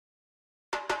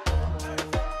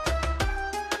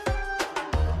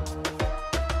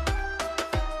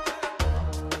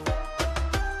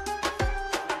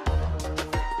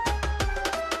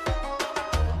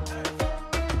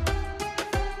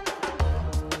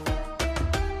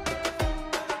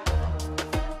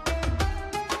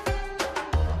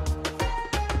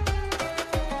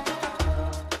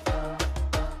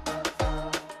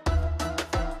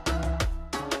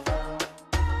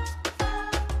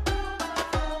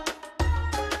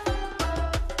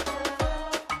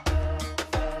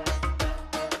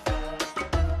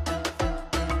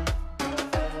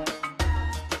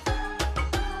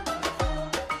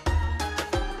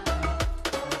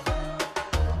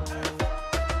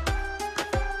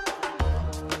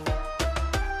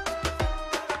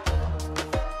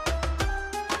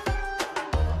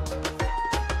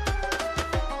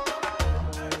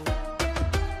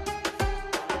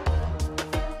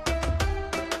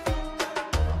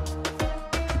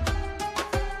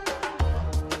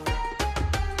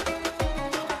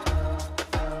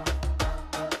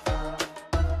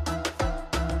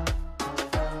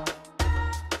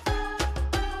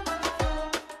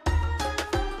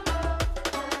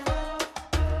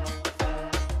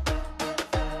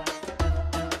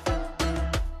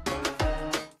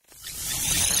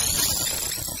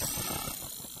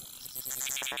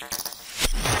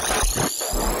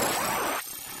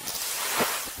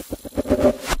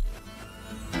Good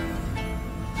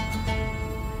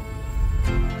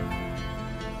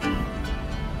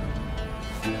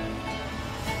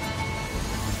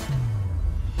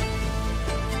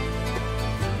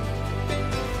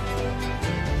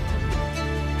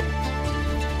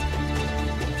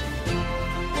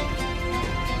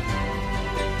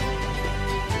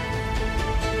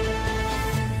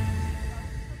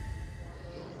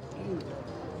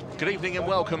evening and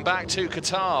welcome back to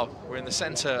Qatar. We're in the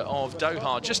centre of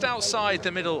Doha, just outside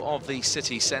the middle of the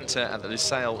city centre at the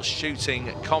Lusail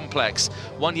Shooting Complex.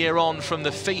 1 year on from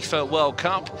the FIFA World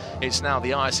Cup, it's now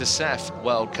the ISSF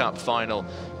World Cup final,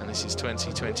 and this is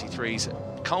 2023's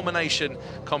culmination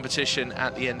competition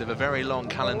at the end of a very long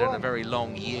calendar and a very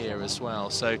long year as well.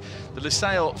 So the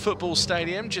Lusail Football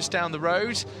Stadium just down the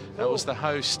road was the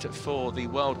host for the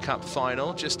World Cup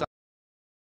final.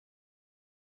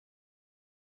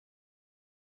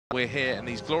 We're here in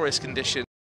these glorious conditions,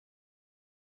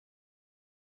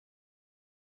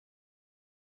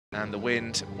 and the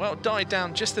wind, well, died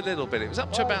down just a little bit. It was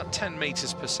up to about 10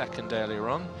 meters per second earlier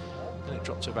on, then it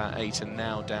dropped to about 8 and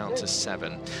now down to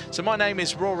 7. So my name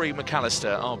is Rory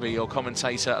McAllister. I'll be your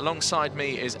commentator. Alongside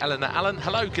me is Eleanor Allen.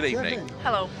 Hello, good evening.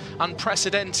 Hello.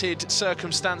 Unprecedented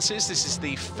circumstances. This is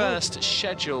the first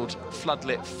scheduled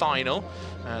floodlit final.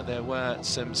 There were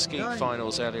some ski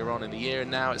finals earlier on in the year,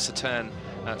 and now it's a turn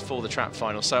for the trap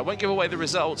final. So I won't give away the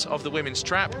results of the women's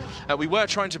trap. We were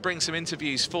trying to bring some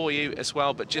interviews for you as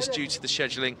well, but just due to the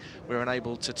scheduling, we were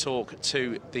unable to talk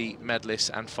to the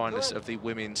medalists and finalists of the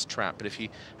women's trap. But if you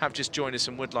have just joined us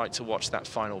and would like to watch that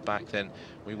final back, then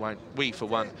we for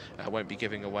one won't be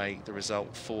giving away the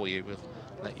result for you. We'll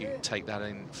let you take that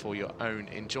in for your own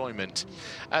enjoyment.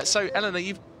 So Eleanor,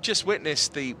 you've just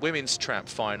witnessed the women's trap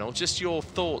final. Just your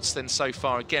thoughts then so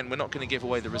far. Again, we're not going to give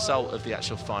away the result of the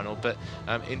actual final, but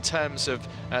in terms of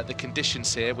the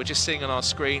conditions here, we're just seeing on our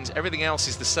screens, everything else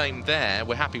is the same there.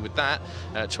 We're happy with that.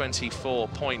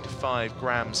 24.5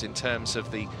 grams in terms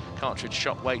of the cartridge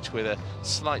shot weight, with a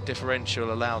slight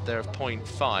differential allowed there of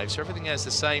 0.5. So everything is the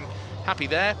same. Happy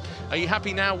there. Are you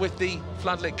happy now with the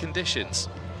floodlit conditions?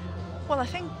 Well, I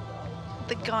think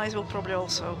the guys will probably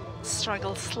also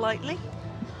struggle slightly.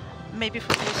 Maybe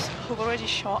for those who've already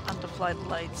shot under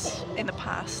floodlights in the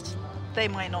past, they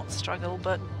might not struggle,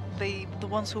 but the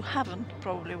ones who haven't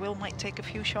probably might take a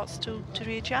few shots to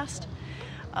readjust.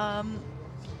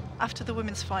 After the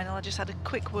women's final, I just had a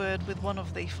quick word with one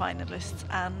of the finalists,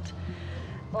 and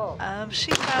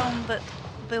she found that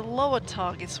the lower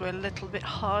targets were a little bit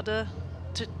harder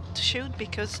to shoot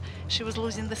because she was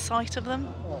losing the sight of them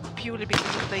purely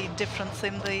because of the difference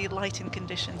in the lighting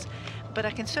conditions. But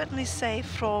I can certainly say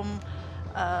from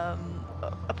a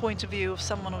point of view of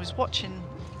someone who was watching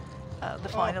the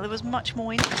final, it was much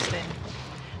more interesting.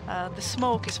 The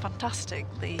smoke is fantastic.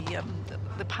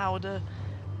 The powder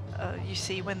you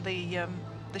see when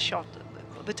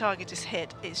the target is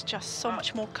hit is just so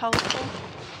much more colourful,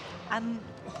 and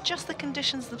just the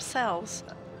conditions themselves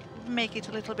make it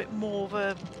a little bit more of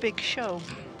a big show.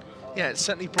 Yeah, it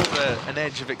certainly brought an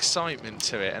edge of excitement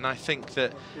to it, and I think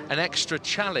that an extra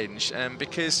challenge,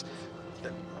 because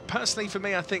personally for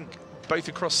me, I think both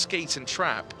across skeet and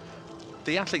trap,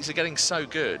 the athletes are getting so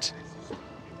good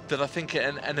that I think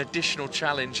an additional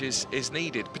challenge is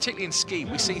needed, particularly in ski.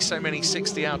 We see so many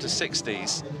 60 out of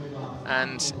 60s,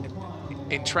 and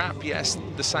in trap, yes,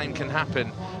 the same can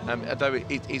happen, although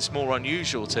it's more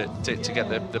unusual to get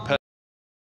the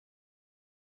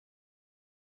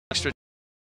extra.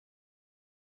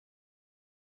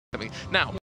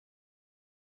 Now,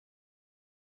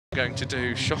 we're going to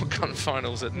do shotgun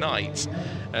finals at night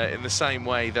in the same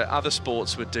way that other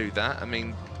sports would do that. I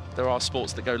mean, there are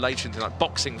sports that go later into, like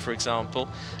boxing, for example.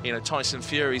 You know, Tyson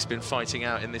Fury's been fighting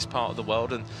out in this part of the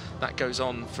world, and that goes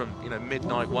on from, you know,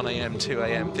 midnight, 1 AM, 2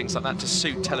 AM, things like that, to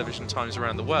suit television times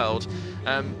around the world.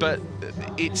 But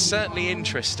it's certainly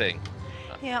interesting.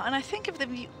 Yeah, and I think if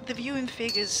the viewing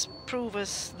figures prove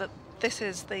us that this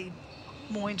is the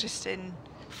more interesting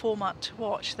format to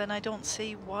watch, then I don't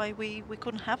see why we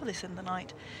couldn't have this in the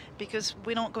night, because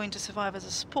we're not going to survive as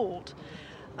a sport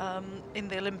in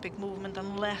the Olympic movement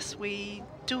unless we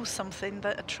do something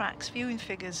that attracts viewing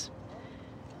figures.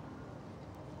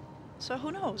 So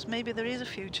who knows, maybe there is a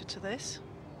future to this.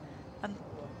 And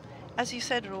as you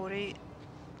said, Rory,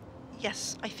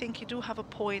 yes, I think you do have a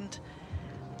point.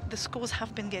 The scores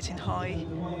have been getting high,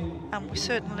 and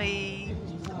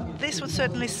this would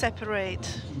certainly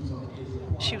separate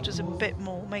shooters a bit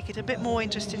more, make it a bit more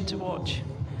interesting to watch.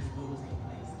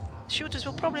 Shooters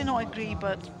will probably not agree,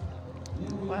 but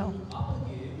well,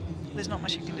 there's not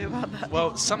much you can do about that.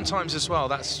 Well, sometimes as well,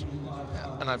 that's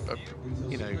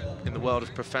you know, in the world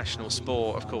of professional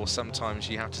sport, of course, sometimes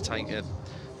you have to take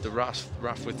the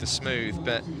rough with the smooth,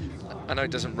 but I know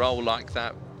it doesn't roll like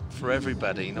that for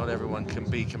everybody. Not everyone can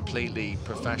be completely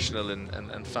professional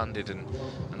and funded and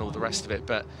all the rest of it,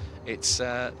 but it's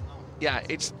yeah,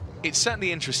 it's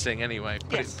certainly interesting anyway.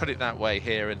 Put it that way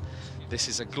here. And this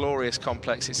is a glorious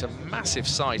complex. It's a massive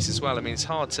site as well. I mean, it's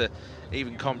hard to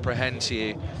even comprehend to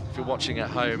you if you're watching at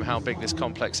home how big this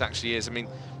complex actually is. I mean,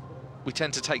 we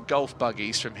tend to take golf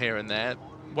buggies from here and there.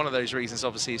 One of those reasons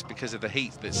obviously is because of the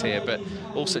heat that's here, but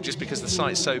also just because the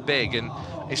site's so big. And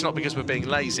it's not because we're being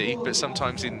lazy, but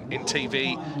sometimes in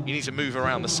TV you need to move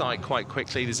around the site quite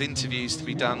quickly. There's interviews to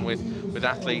be done with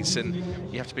athletes, and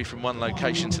you have to be from one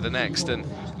location to the next. And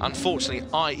unfortunately,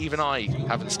 even I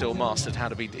haven't still mastered how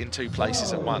to be in two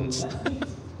places at once.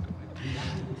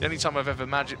 The only time I've ever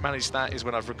managed that is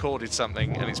when I've recorded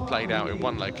something and it's played out in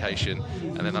one location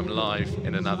and then I'm live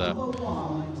in another.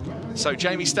 So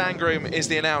Jamie Stangroom is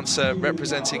the announcer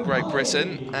representing Great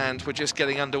Britain, and we're just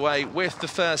getting underway with the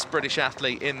first British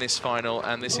athlete in this final,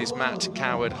 and this is Matt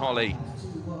Coward-Holly,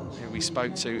 who we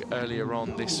spoke to earlier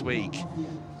on this week.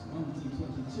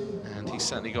 And he's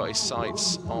certainly got his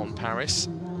sights on Paris.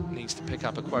 Needs to pick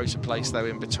up a quota place though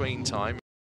in between time.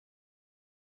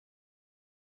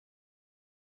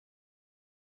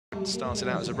 Started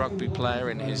out as a rugby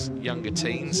player in his younger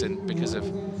teens, and because of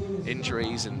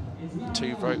injuries and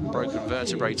two broken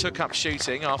vertebrae, took up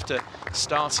shooting after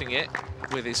starting it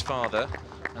with his father,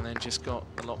 and then just got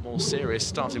a lot more serious,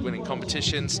 started winning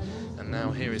competitions, and now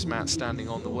here is Matt standing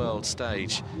on the world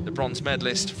stage, the bronze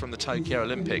medalist from the Tokyo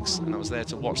Olympics, and I was there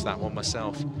to watch that one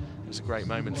myself. It was a great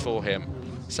moment for him.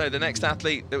 So the next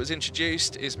athlete that was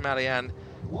introduced is Marian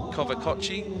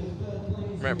Kovacic,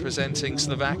 representing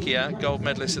Slovakia, gold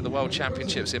medalist at the World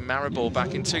Championships in Maribor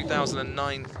back in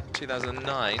 2009,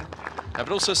 but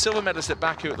also silver medalist at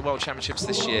Baku at the World Championships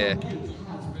this year.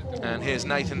 And here's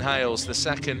Nathan Hales, the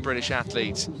second British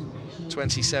athlete,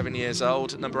 27 years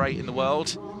old, number 8 in the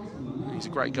world. He's a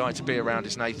great guy to be around,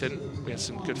 is Nathan. We had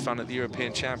some good fun at the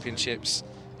European Championships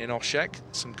in Oshek,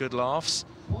 some good laughs.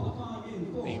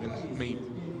 Even me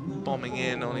bombing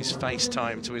in on his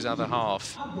FaceTime to his other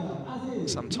half.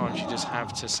 Sometimes you just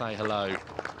have to say hello.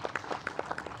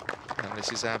 And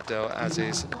this is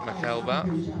Abdelaziz Makelba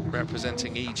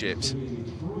representing Egypt.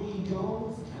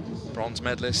 Bronze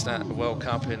medalist at the World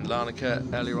Cup in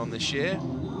Larnaca earlier on this year.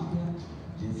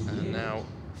 And now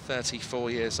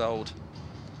 34 years old.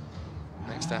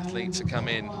 Next athlete to come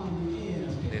in,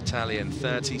 the Italian,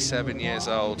 37 years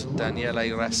old,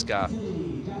 Daniele Resca.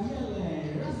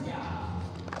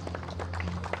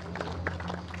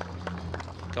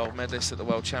 Gold medalist at the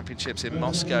World Championships in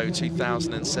Moscow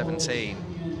 2017.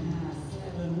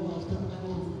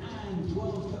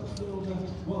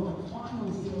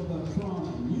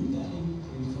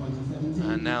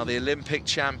 And now the Olympic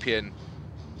champion,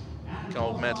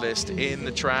 gold medalist in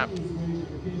the trap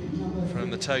from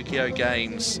the Tokyo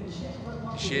Games,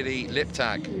 Gilet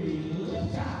Castellani,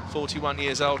 41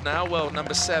 years old now, world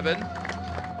number 7.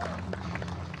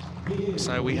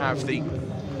 So we have the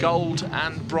gold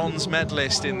and bronze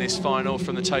medalist in this final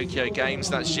from the Tokyo Games.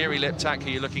 That's Gilet Castellani,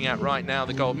 who you're looking at right now,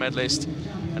 the gold medalist.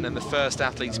 And then the first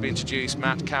athlete to be introduced,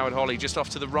 Matt Coward-Holly, just off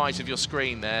to the right of your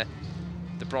screen there,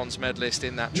 the bronze medalist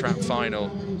in that trap final.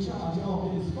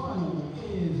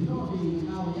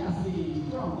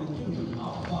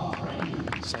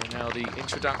 So now the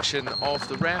introduction of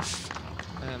the ref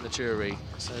and the jury.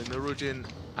 So Nuruddin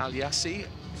Al-Yassi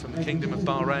from the Kingdom of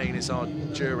Bahrain is our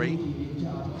jury.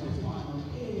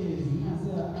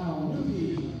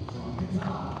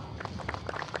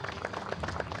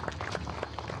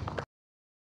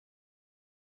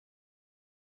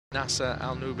 Nasser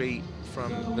Al-Nubi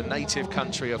from the native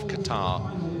country of Qatar,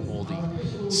 or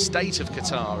the state of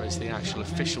Qatar is the actual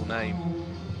official name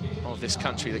of this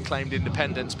country that claimed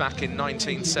independence back in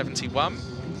 1971.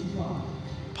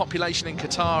 Population in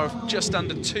Qatar of just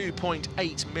under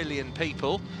 2.8 million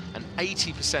people, and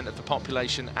 80% of the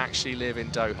population actually live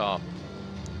in Doha.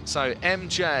 So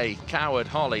MJ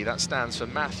Coward-Holly, that stands for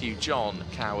Matthew John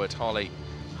Coward-Holly,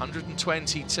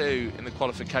 122 in the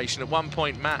qualification. At one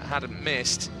point Matt hadn't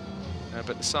missed,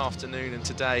 but this afternoon and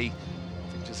today,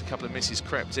 I think just a couple of misses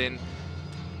crept in.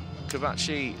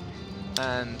 Kovacic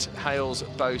and Hales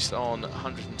both on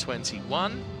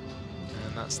 121, and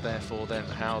that's therefore then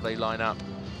how they line up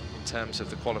in terms of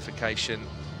the qualification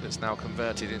that's now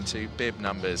converted into bib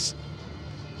numbers.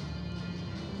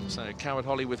 So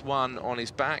Coward-Holly with 1 on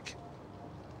his back,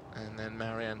 and then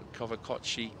Marian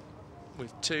Kovacic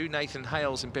with 2, Nathan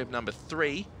Hales in bib number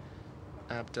 3,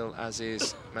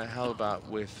 Abdelaziz Makelba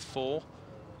with 4,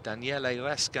 Daniele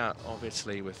Resca of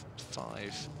Italy with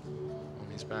 5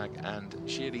 on his bag, and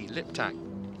Jiří Lipták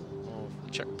of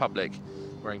the Czech Republic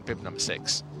wearing bib number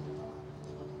 6.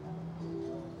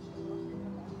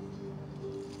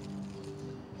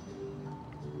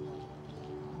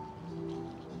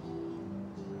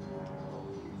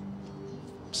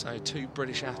 So 2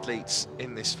 British athletes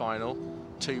in this final,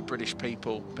 2 British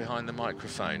people behind the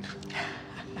microphone.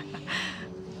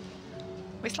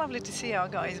 It's lovely to see our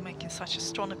guys making such a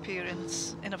strong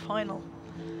appearance in a final.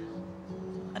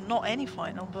 And not any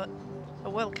final, but a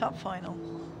World Cup final.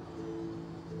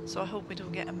 So I hope we do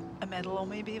get a medal, or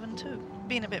maybe even 2.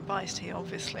 Being a bit biased here,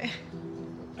 obviously.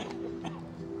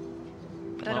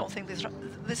 But I don't think there's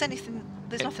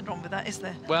nothing wrong with that, is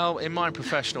there? Well, in my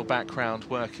professional background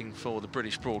working for the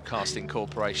British Broadcasting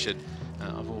Corporation,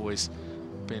 I've always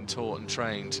been taught and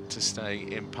trained to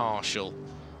stay impartial,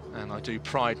 and I do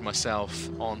pride myself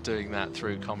on doing that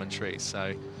through commentary.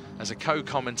 So as a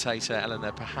co-commentator,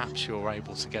 Eleanor, perhaps you're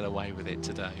able to get away with it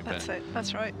today. That's it,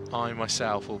 that's right. I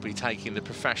myself will be taking the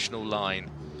professional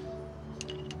line.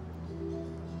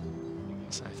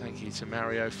 So thank you to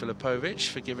Mario Filipovic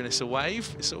for giving us a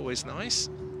wave. It's always nice.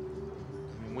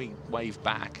 I mean, we wave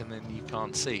back and then you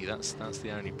can't see. That's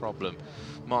the only problem.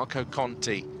 Marco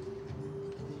Conti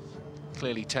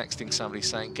clearly texting somebody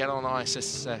saying, get on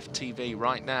ISSF TV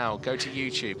right now. Go to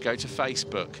YouTube, go to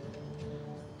Facebook.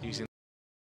 Using.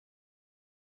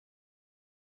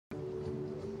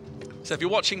 So if you're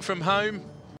watching from home,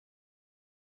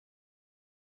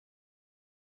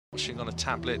 watching on a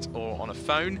tablet or on a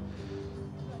phone,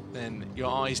 then your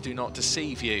eyes do not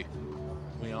deceive you.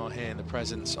 We are here in the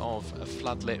presence of a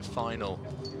floodlit final.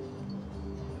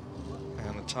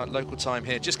 And the local time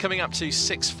here just coming up to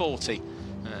 6:40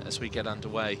 as we get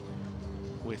underway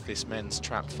with this men's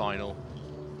trap final.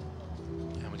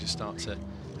 And we just start to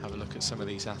have a look at some of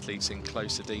these athletes in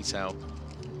closer detail.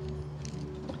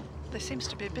 There seems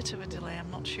to be a bit of a delay. I'm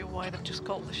not sure why they've just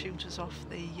got the shooters off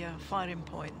the firing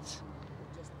points.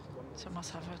 So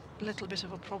must have a little bit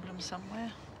of a problem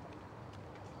somewhere.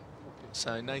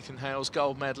 So Nathan Hales,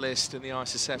 gold medalist in the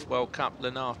ISSF World Cup,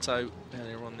 Lenato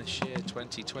earlier on this year,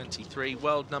 2023,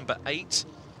 world number 8.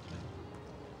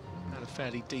 Had a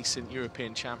fairly decent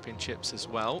European Championships as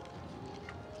well.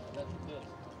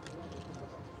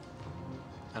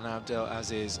 And Abdel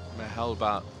Aziz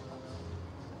Mehelba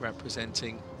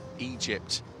representing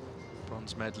Egypt,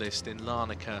 bronze medalist in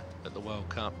Larnaca at the World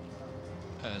Cup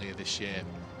earlier this year.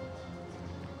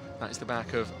 That is the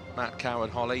back of Matt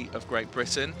Coward-Holly of Great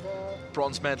Britain,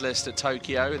 bronze medalist at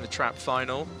Tokyo in the trap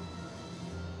final.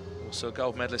 Also a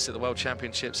gold medalist at the World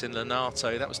Championships in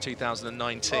Lenato, that was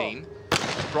 2019.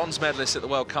 Bronze medalist at the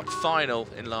World Cup final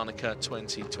in Larnaca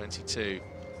 2022.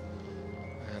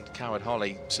 And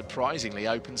Coward-Holly surprisingly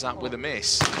opens up with a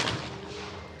miss.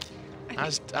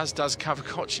 As does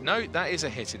Cavacocci. No, that is a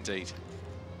hit indeed.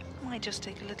 Might just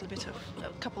take a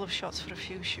couple of shots for a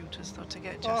few shooters though to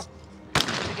get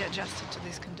adjusted to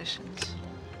these conditions.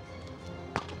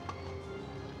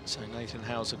 So Nathan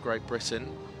Hales of Great Britain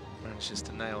manages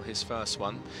to nail his first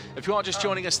one. If you are just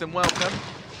joining us, then welcome.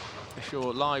 If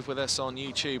you're live with us on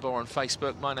YouTube or on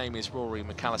Facebook, my name is Rory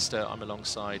McAllister. I'm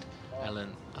alongside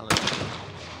Ellen.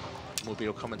 Will be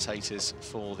your commentators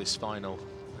for this final.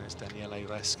 There's Daniele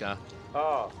Resca.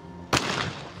 Now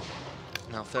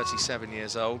 37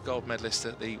 years old, gold medalist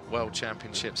at the World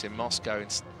Championships in Moscow in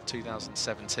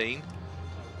 2017.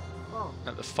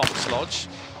 At the Fox Lodge.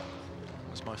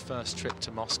 It was my first trip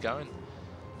to Moscow and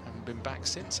haven't been back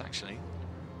since, actually.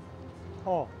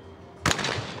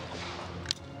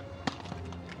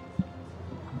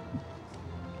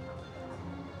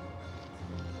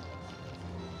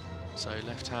 So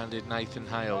left-handed Nathan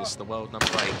Hales, the world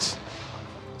number 8,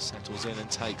 settles in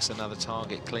and takes another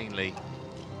target cleanly.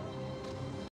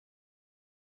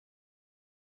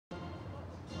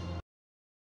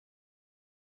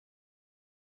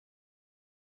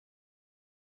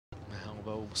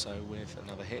 Also with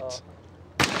another hit.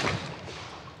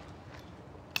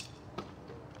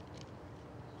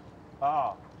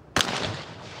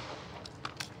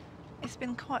 It's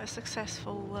been quite a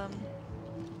successful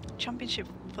championship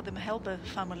for the Mehelba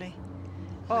family,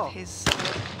 with his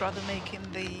brother making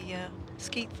the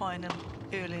skeet final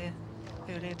earlier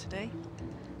today.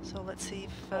 So let's see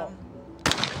if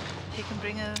he can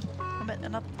bring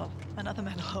another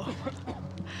medal home.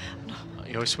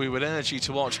 Yes, we would urge you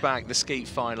to watch back the skeet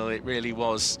final. It really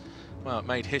was, well, it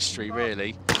made history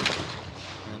really,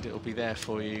 and it'll be there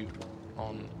for you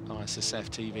on ISSF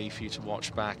TV for you to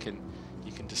watch back, and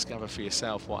you can discover for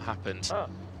yourself what happened.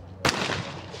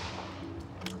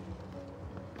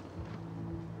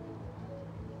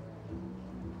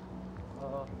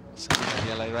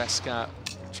 Yelereska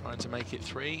trying to make it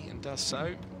 3 and does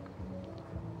so.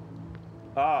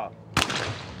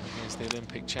 Here's the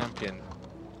Olympic champion.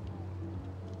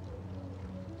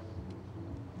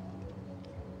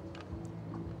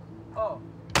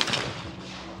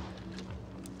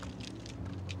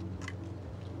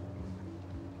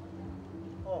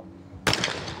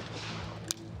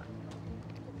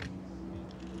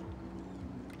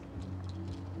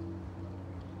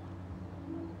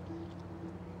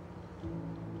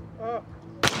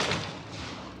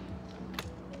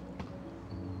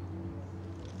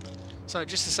 So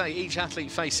just to say, each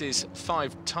athlete faces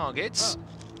 5 targets.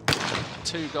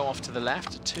 2 go off to the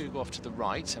left, 2 go off to the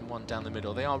right, and 1 down the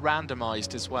middle. They are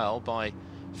randomized as well by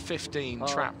 15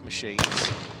 trap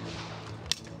machines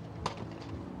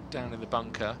down in the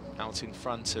bunker, out in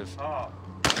front of our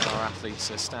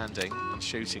athletes are standing and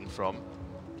shooting from.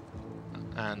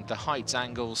 And the heights,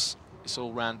 angles, it's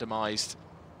all randomized.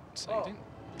 So you don't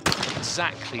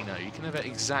exactly know. You can never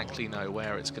exactly know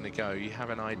where it's going to go. You have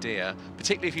an idea,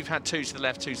 particularly if you've had 2 to the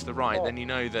left, 2 to the right, then you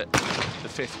know that the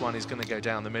 5th one is going to go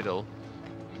down the middle.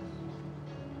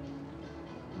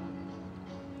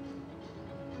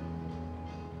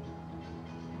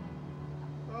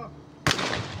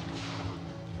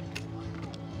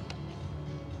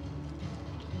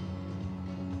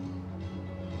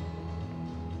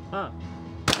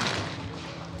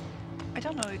 I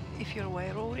don't know if you're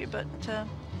aware, Rory, but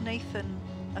Nathan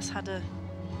has had a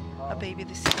baby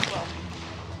this year. Well,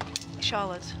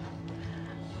 Charlotte.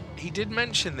 He did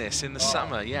mention this in the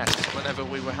summer, yes, whenever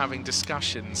we were having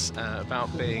discussions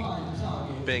about being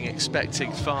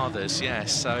expecting fathers,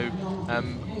 yes. So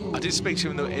I did speak to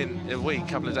him in a week, a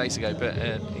couple of days ago, but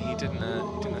he didn't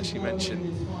actually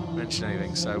mention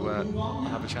anything. So I'll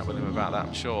have a chat with him about that,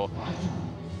 I'm sure.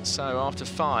 So after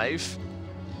 5,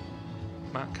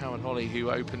 Matt Cowan-Holly, who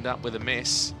opened up with a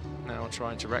miss, now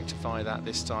trying to rectify that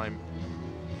this time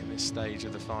in this stage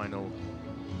of the final.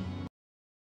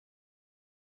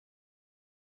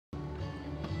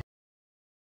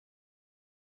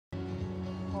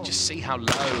 Just see how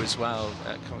low as well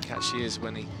Cartucce is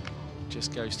when he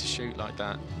just goes to shoot like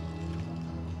that.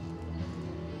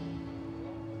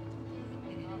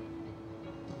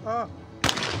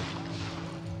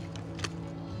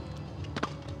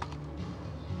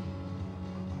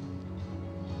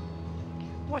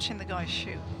 Watching the guys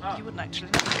shoot, you wouldn't actually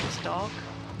know it was dark.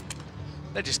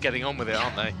 They're just getting on with it,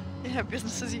 aren't they? Yeah,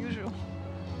 business as usual.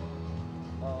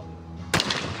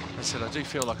 I said, I do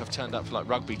feel like I've turned up for like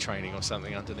rugby training or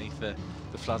something underneath the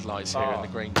floodlights here in the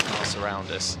green grass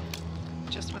around us.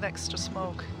 Just with extra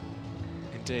smoke.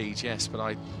 Indeed, yes, but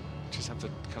I just have to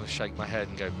kind of shake my head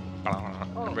and go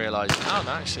and realise, oh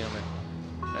no, actually I'm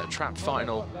in a trap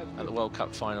final at the World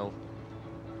Cup final.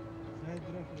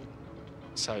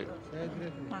 So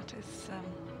Matt is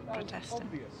protesting.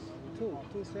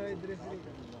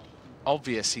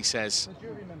 Obvious, he says.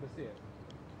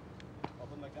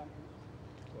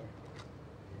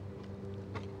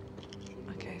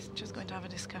 Okay, so just going to have a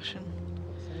discussion.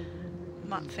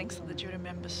 Matt thinks that the jury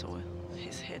member saw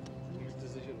his hit,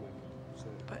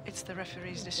 but it's the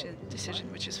referee's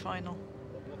decision which is final.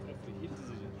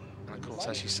 And of course,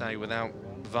 as you say, without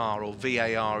VAR or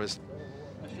VAR as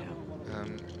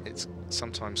it's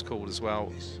sometimes called as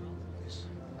well.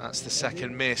 That's the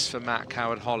second miss for Matt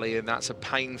Cowan-Holly, and that's a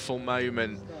painful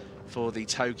moment for the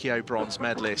Tokyo bronze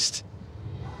medalist.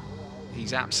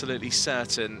 He's absolutely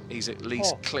certain he's at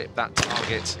least clipped that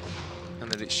target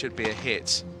and that it should be a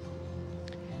hit.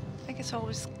 I think it's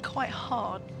always quite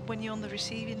hard when you're on the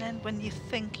receiving end, when you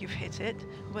think you've hit it,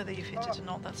 whether you've hit it or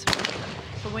not, that's irrelevant.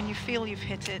 But when you feel you've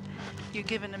hit it, you're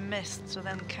given a miss to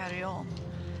then carry on.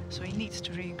 So he needs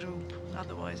to regroup,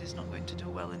 otherwise he's not going to do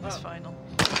well in this final.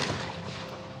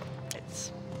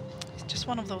 It's just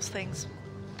one of those things.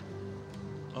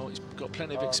 Oh, he's got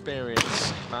plenty of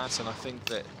experience, Matt, and I think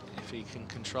that if he can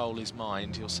control his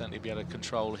mind, he'll certainly be able to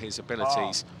control his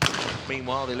abilities.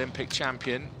 Meanwhile, the Olympic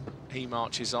champion, he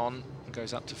marches on and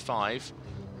goes up to 5.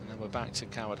 And then we're back to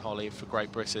Cowan-Holly for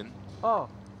Great Britain. That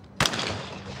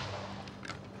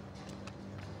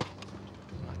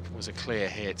was a clear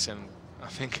hit, and I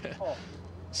think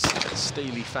a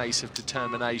steely face of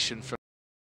determination from...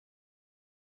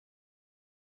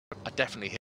 I definitely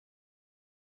hit.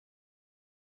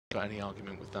 Got any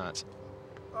argument with that?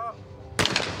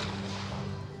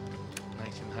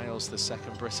 Nathan Hale's the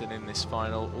second Briton in this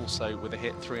final, also with a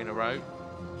hit 3 in a row.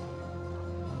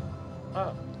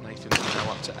 Nathan's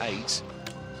now up to 8.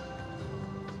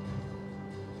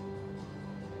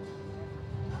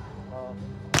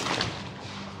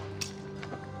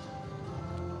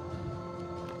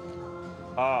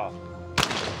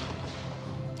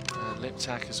 And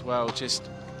Liptak as well, just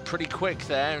pretty quick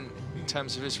there in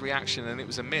terms of his reaction, and it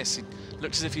was a miss. It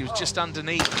looked as if he was just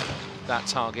underneath that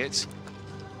target.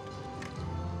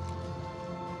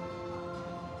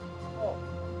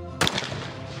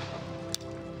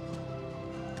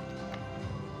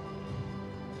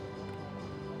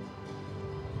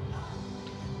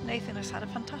 Nathan has had a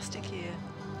fantastic year.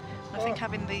 I think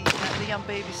having the young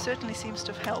baby certainly seems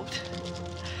to have helped.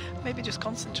 Maybe just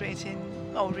concentrating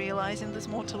or realising there's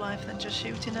more to life than just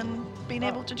shooting, and being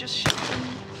able to just shoot and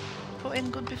put in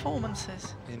good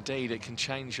performances. Indeed, it can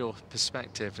change your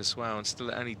perspective as well, and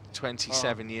still at only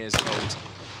 27 years old.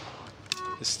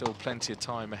 There's still plenty of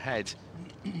time ahead.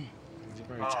 He's a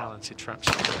very talented trap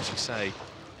shooter, as you say.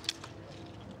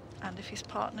 And if his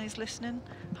partner is listening,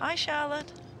 hi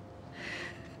Charlotte.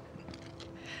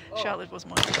 Charlotte was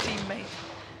my teammate.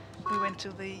 We went to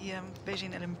the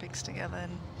Beijing Olympics together,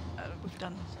 and we've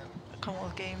done a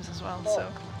Commonwealth Games as well.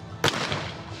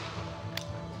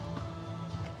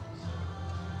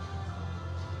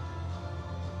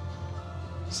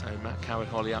 So Matt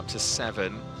Coward-Holly up to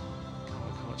 7.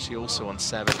 She also on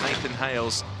 7. Nathan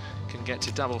Hales can get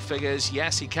to double figures.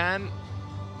 Yes, he can.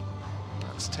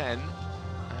 That's 10.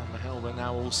 And Mahelba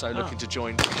now also looking to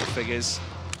join double figures.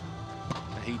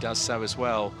 And he does so as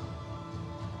well.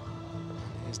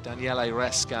 Here's Daniele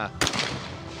Resca.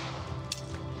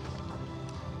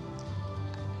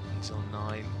 He's on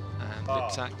 9. And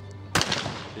Liptak,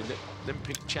 the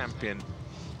Olympic champion,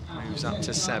 moves up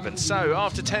to 7. So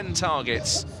after 10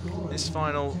 targets, this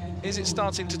final, is it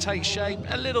starting to take shape?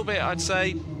 A little bit, I'd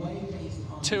say.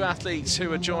 2 athletes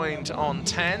who are joined on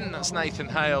 10. That's Nathan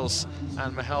Hales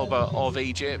and Mahelba of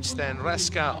Egypt. Then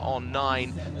Resca on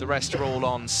 9. The rest are all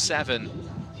on 7.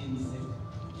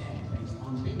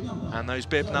 And those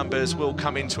bib numbers will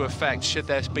come into effect should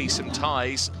there be some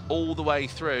ties all the way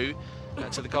through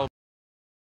to the gold.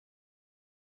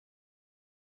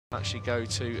 Actually go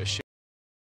to a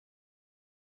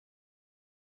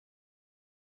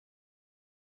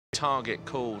target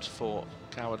called for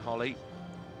Coward-Holly.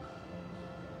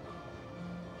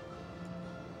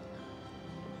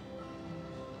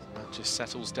 That just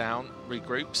settles down,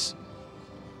 regroups,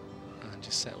 and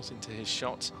just settles into his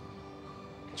shot.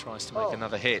 Tries to make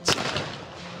another hit, and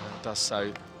does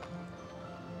so.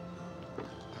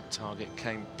 That target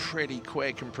came pretty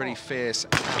quick and pretty fierce,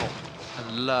 out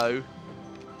and low.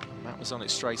 Matt was on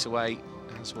it straight away,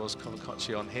 as was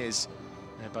Cartucce on his.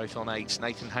 They're both on 8.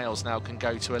 Nathan Hales now can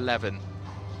go to 11.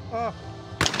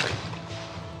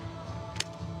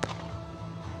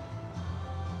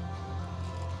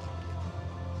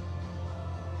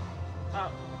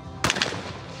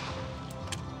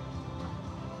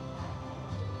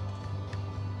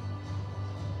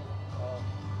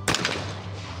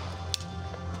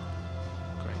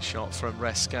 Great shot from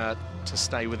Resca to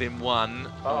stay within 1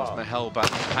 of Mahelba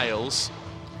and Hales.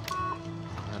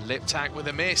 And Liptak with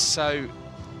a miss, so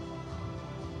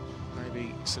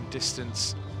maybe some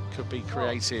distance could be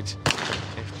created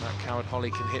if Matt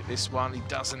Coward-Holly can hit this one. He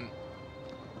doesn't.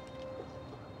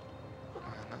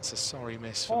 And that's a sorry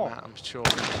miss for Matt. I'm sure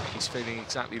he's feeling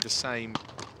exactly the same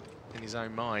in his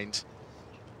own mind.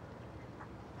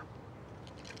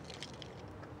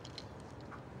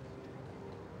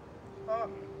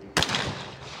 And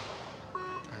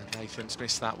Nathan's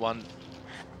missed that one.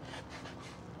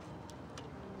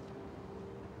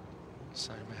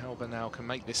 So Mahelba now can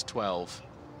make this 12.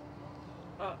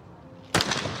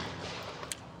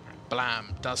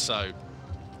 Blam, does so.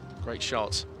 Great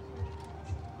shot.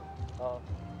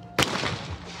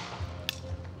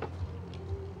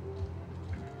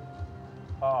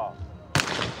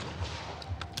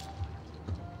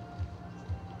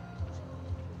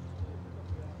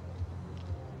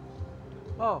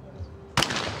 And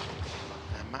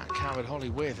Matt Coward-Holly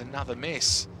with another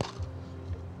miss.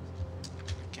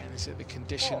 Is it the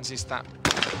conditions? Is that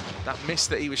miss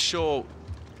that he was sure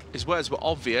his words were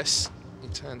obvious? He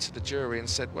turned to the jury and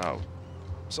said, well,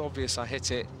 it's obvious I hit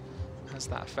it. Has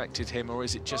that affected him, or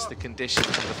is it just the conditions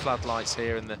of the floodlights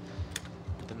here and the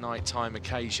nighttime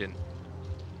occasion?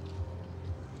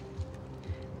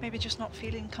 Maybe just not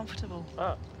feeling comfortable.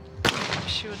 I'm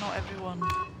sure not everyone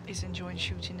is enjoying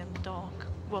shooting in the dark,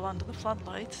 well, under the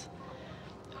floodlights.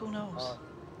 Who knows?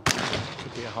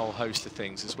 Could be a whole host of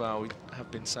things as well. We have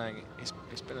been saying it's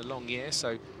been a long year,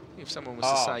 so if someone was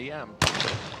to say, yeah, I'm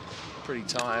pretty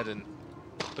tired and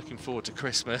looking forward to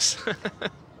Christmas,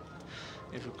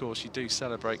 if of course you do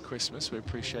celebrate Christmas, we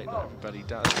appreciate that everybody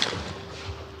does.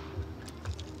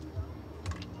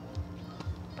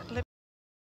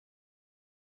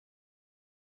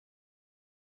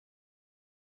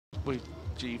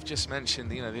 You've just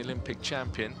mentioned, the Olympic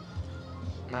champion.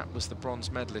 Matt was the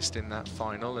bronze medalist in that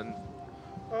final, and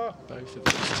both of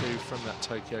these two from that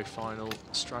Tokyo final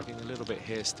struggling a little bit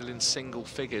here, still in single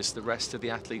figures. The rest of the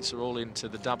athletes are all into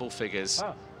the double figures.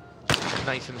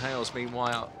 Nathan Hales,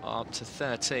 meanwhile, up to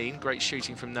 13. Great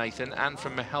shooting from Nathan and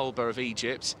from Mehelba of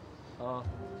Egypt.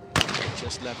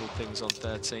 Just levelled things on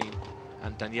 13.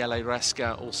 And Daniele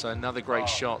Resca, also another great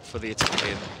shot for the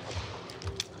Italian.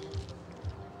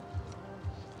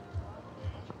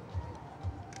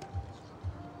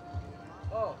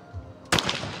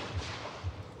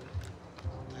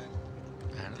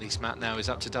 And at least Matt now is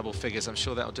up to double figures. I'm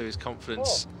sure that'll do his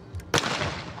confidence.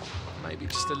 Maybe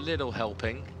just a little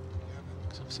helping.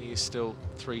 Obviously, he's still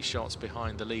 3 shots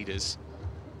behind the leaders,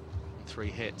 3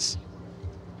 hits.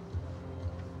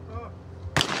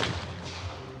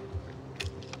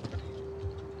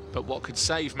 But what could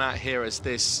save Matt here as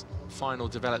this final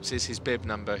develops is his bib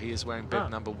number. He is wearing bib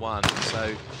number 1.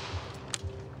 So,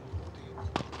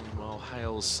 meanwhile,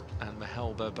 Hales and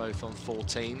Mehelba both on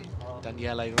 14.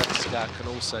 Daniele Resca can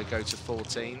also go to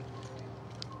 14.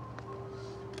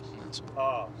 And that's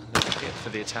another hit for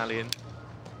the Italian.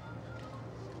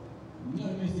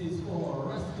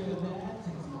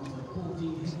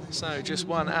 So just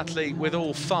one athlete with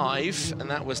all 5, and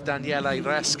that was Daniele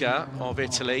Resca of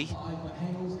Italy.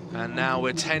 And now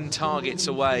we're 10 targets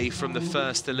away from the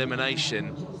first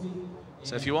elimination.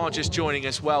 So if you are just joining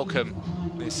us, welcome.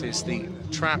 This is the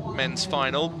trap men's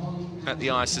final at the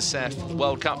ISSF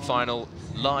World Cup final,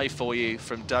 live for you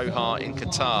from Doha in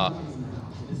Qatar.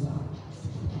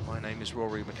 My name is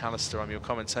Rory McAllister. I'm your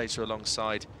commentator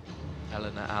alongside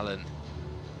Eleanor Allen.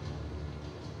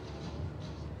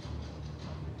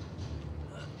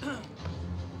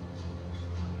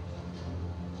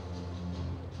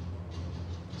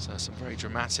 So some very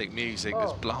dramatic music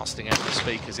that's blasting out the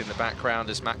speakers in the background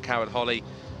as Matt Coward-Holly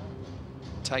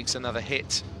takes another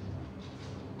hit.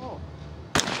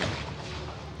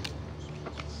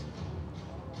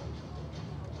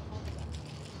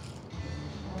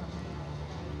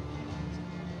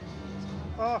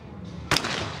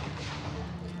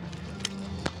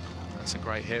 That's a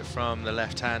great hit from the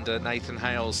left-hander Nathan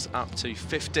Hales, up to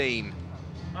 15.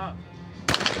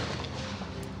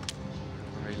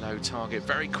 Very low target,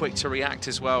 very quick to react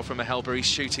as well from Mehelba. He's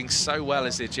shooting so well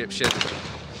as the Egyptian.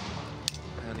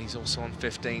 And he's also on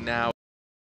 15 now.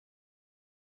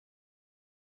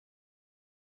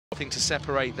 Nothing to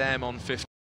separate them on 15.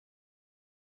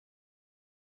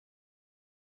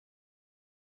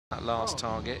 That last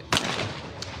target.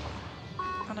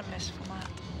 And a miss for Matt.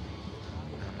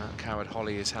 And Matt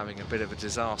Coward-Holly is having a bit of a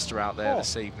disaster out there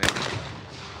this evening.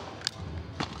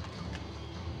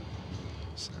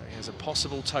 So he has a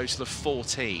possible total of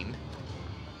 14.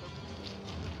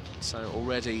 So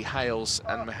already Hales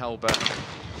and Mehelba.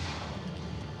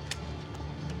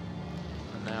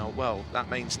 And now, well, that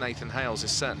means Nathan Hales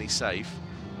is certainly safe.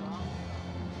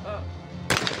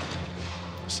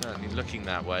 Certainly looking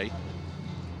that way.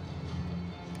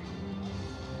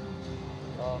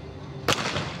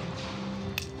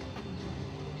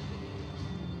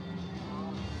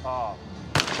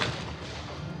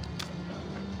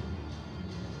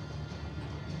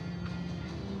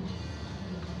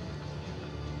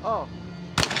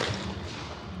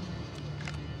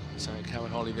 So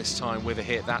Coward-Holly this time with a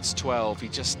hit, that's 12. He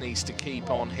just needs to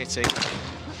keep on hitting.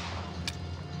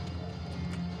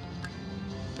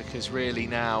 Because really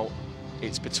now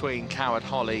it's between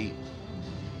Coward-Holly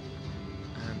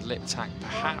and Liptak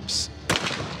perhaps.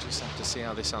 Just have to see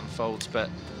how this unfolds, but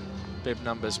bib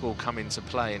numbers will come into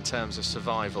play in terms of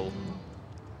survival.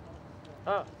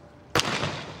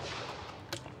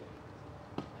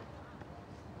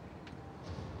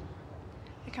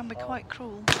 It can be quite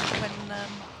cruel when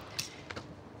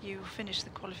you finish the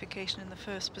qualification in the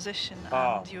first position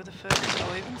and you're the first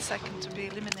or even second to be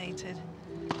eliminated.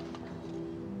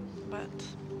 But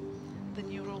the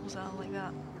new rules are like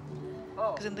that.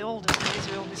 Because in the olden days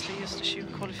we obviously used to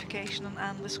shoot qualification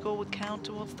and the score would count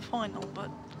towards the final, but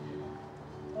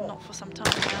not for some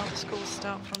time now. The scores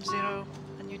start from 0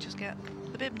 and you just get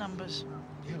the bib numbers.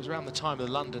 Yeah, it was around the time of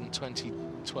the London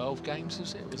 2012 games,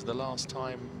 was it? It was the last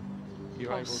time you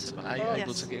were able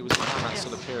to get, it was around that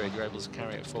sort of period, you're able to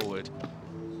carry it forward.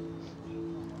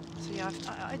 So yeah,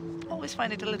 I always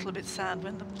find it a little bit sad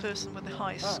when the person with the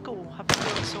highest score have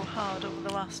worked so hard over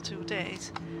the last 2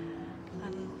 days,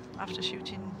 and after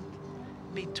shooting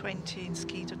mid-20 in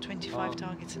skeet or 25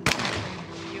 targets in the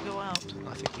you go out.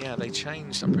 I think, yeah, they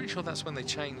changed, I'm pretty sure that's when they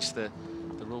changed the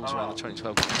rules around the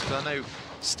 2012 games. Because I know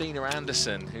Stina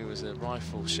Anderson, who was a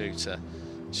rifle shooter,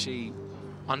 she,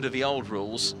 under the old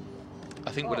rules, I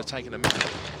think would have taken a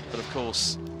minute, but of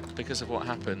course, because of what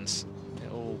happens,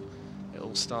 it all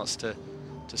all starts to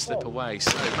slip away.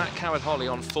 So Matt Coward-Holly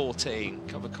on 14,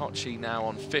 Capodicasa now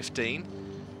on 15.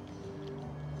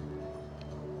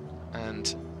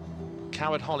 And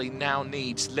Coward-Holly now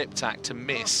needs Liptak to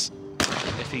miss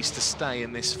if he's to stay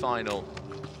in this final.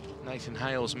 Nathan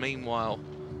Hales, meanwhile,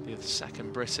 the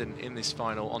second Briton in this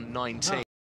final on 19.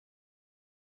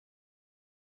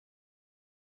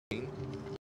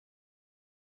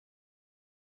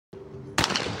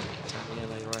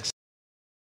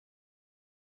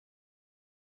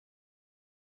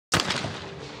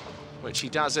 Which he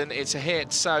doesn't, it's a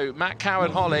hit. So Matt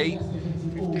Coward-Holly,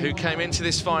 who came into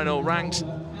this final ranked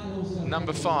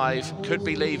number 5, could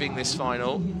be leaving this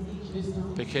final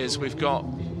because we've got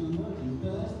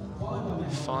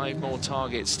 5 more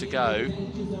targets to go.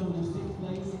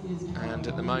 And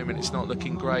at the moment, it's not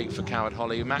looking great for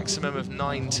Coward-Holly. A maximum of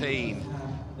 19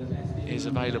 is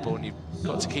available, and you've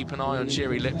got to keep an eye on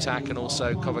Jiří Liptak and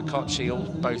also Capodicasa, all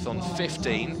both on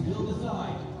 15.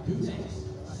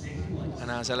 And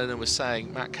as Eleanor was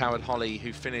saying, Matt Coward-Holly,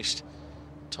 who finished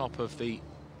top of the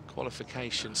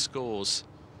qualification scores.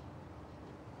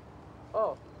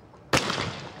 Oh.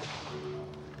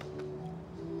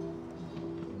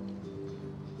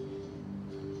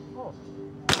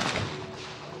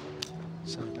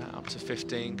 So that up to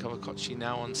 15, Capodicasa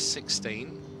now on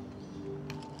 16.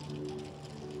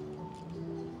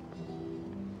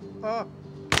 Oh.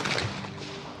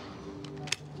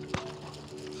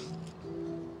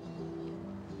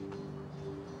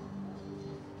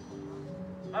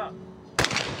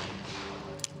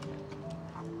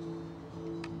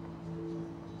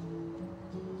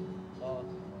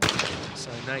 So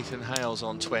Nathan Hales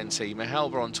on 20,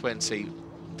 Mehelba on 20,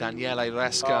 Daniele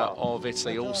Resca of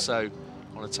Italy also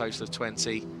on a total of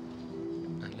 20.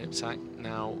 And Liptak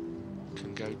now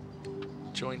can go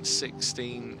joint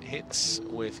 16 hits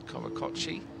with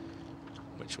Capodicasa,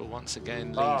 which will once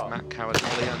again leave Matt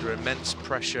Coward-Holly under immense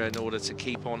pressure in order to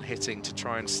keep on hitting to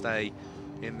try and stay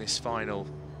in this final.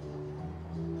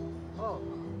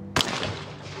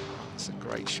 It's a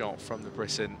great shot from the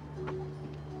Briton.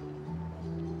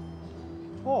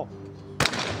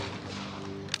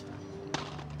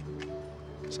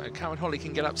 So Coward-Holly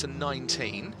can get up to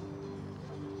 19,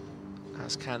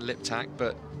 as can Liptak,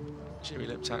 but Jiří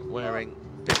Liptak wearing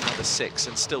bit number 6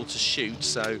 and still to shoot,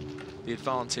 so the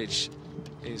advantage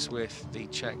is with the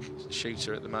Czech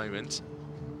shooter at the moment.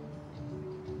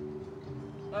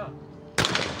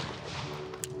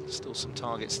 Still some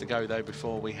targets to go though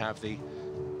before we have the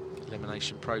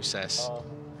elimination process.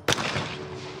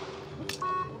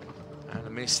 And a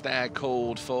miss there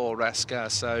called for Resca,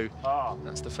 so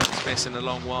that's the first miss in a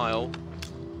long while.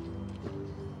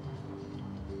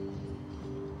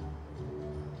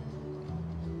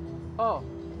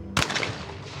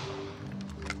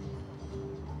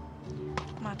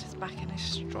 Matt is back in his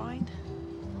stride.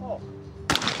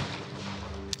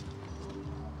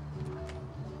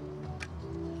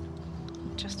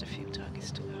 Just a few targets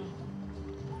to go.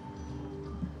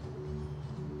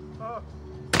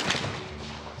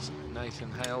 So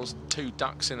Nathan Hales, 2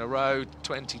 ducks in a row,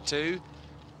 22.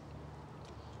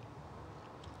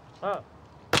 And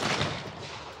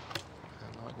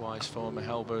likewise for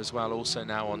Mehelba as well, also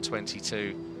now on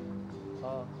 22.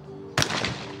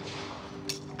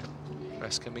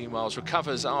 Resca meanwhile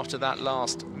recovers after that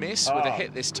last miss with a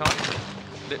hit this time.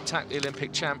 Liptak, the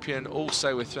Olympic champion,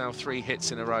 also with now 3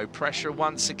 hits in a row. Pressure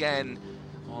once again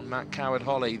on Matt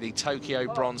Coward-Holly, the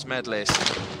Tokyo bronze medalist.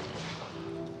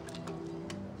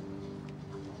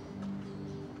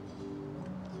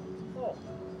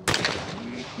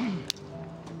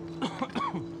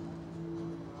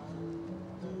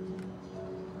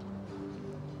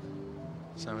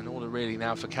 So in order really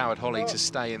now for Coward-Holly to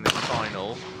stay in the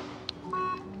final.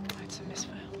 That's a miss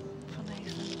for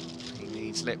Nathan. He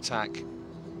needs Liptak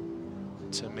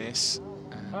to miss,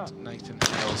 and Nathan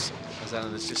Hales, as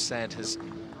Ellen has just said, has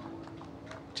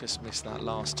just missed that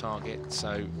last target.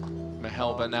 So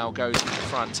Mehelba now goes in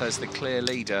front as the clear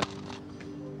leader.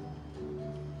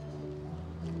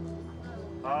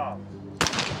 I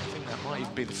think that might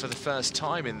even be for the first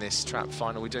time in this trap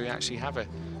final we do actually have a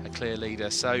clear leader.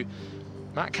 So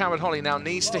Matt Coward-Holly now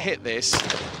needs to hit this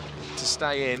to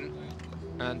stay in,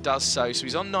 and does so. So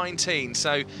he's on 19.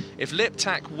 So if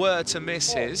Liptak were to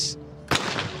miss his,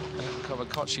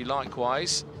 Capodicasa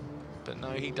likewise, but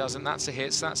no, he doesn't. That's a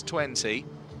hit, so that's 20.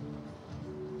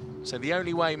 So the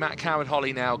only way Matt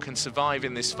Coward-Holly now can survive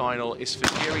in this final is for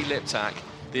Jiří Liptak,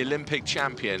 the Olympic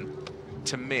champion,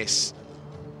 to miss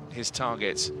his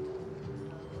target.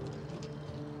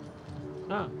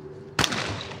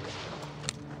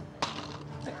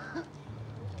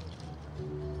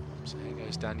 So here goes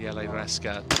Here's Daniele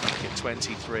Resca, at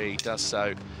 23, does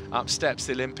so. Up steps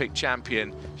the Olympic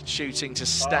champion, shooting to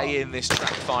stay in this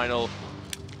track final.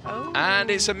 And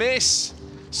it's a miss.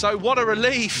 So what a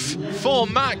relief for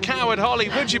Matt Coward-Holly,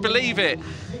 would you believe it?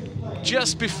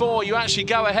 Just before you actually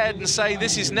go ahead and say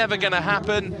this is never going to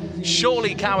happen,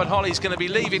 surely Coward-Holly's going to be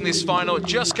leaving this final. It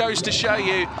just goes to show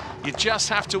you, you just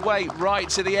have to wait right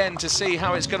to the end to see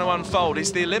how it's going to unfold. It's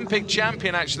the Olympic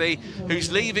champion, actually,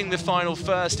 who's leaving the final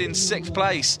first in 6th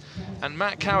place. And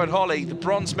Matt Coward-Holly, the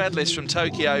bronze medalist from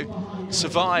Tokyo,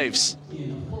 survives.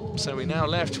 So we're now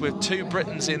left with 2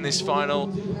 Britons in this final,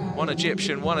 1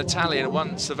 Egyptian, 1 Italian,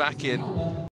 1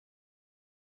 Slovakian.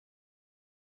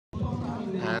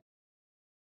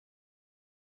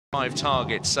 5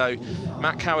 targets, so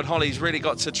Matt Coward-Holly's really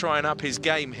got to try and up his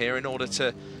game here in order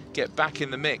to get back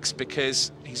in the mix,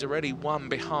 because he's already 1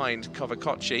 behind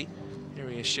Cartucce. Here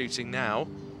he is shooting now.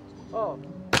 Well,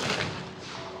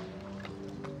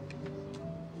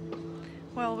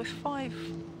 with 5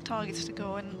 targets to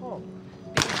go, and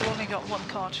because we've only got 1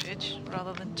 cartridge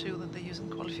rather than 2 that they use in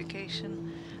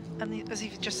qualification, and as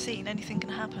you've just seen, anything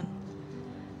can happen.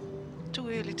 Too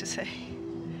early to say.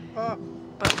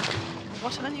 But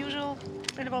what an unusual,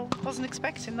 really, well, wasn't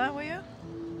expecting that, were you?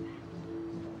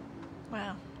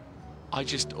 Wow. I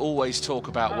just always talk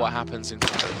about what happens in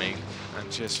front of me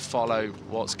and just follow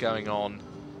what's going on.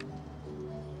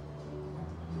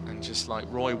 And just like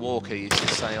Roy Walker used to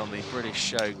say on the British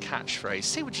show catchphrase,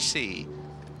 see what you see.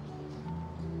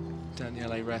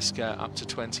 Daniele Resca up to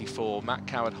 24, Matt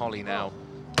Coward-Holly now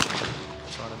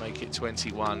trying to make it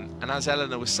 21. And as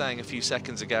Eleanor was saying a few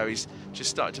seconds ago, he's just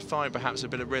started to find perhaps a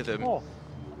bit of rhythm. And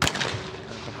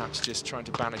perhaps just trying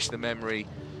to banish the memory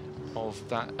of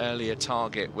that earlier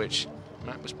target, which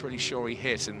Matt was pretty sure he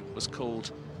hit and was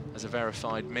called as a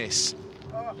verified miss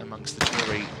amongst the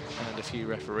jury and a few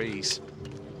referees.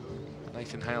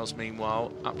 Nathan Hales,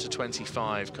 meanwhile, up to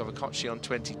 25. Cartucce on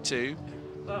 22.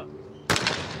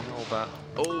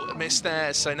 Oh, a miss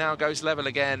there, so now goes level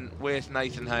again with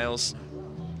Nathan Hales.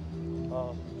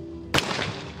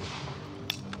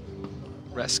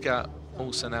 Resca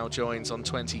also now joins on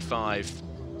 25.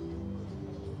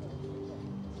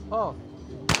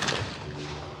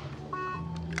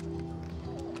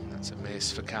 That's a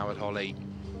miss for Coward-Holly.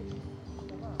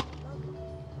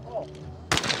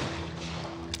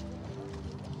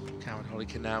 Coward-Holly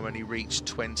can now only reach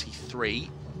 23.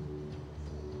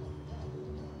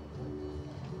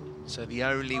 So the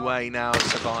only way now of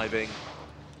surviving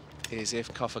is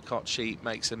if Cartucce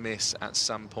makes a miss at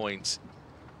some point.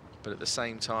 But at the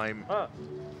same time,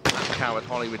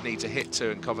 Coward-Holly would need to hit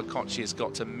 2, and Cartucce has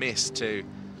got to miss 2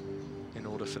 in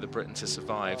order for the Briton to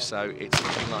survive. So it's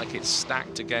looking like it's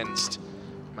stacked against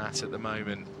Matt at the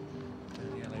moment.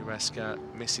 Daniele Resca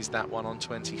misses that one on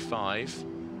 25.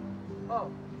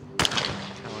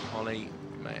 Coward-Holly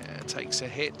takes a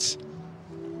hit.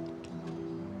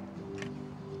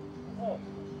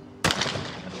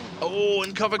 Oh,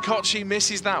 and Cartucce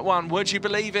misses that one. Would you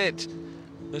believe it?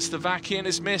 The Slovakian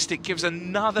has missed. It gives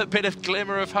another bit of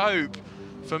glimmer of hope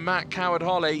for Matt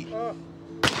Coward-Holly.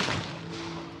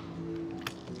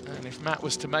 And if Matt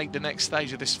was to make the next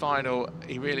stage of this final,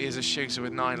 he really is a shooter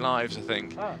with 9 lives, I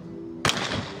think.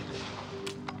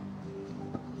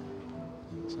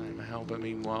 So Mahalba,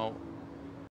 meanwhile.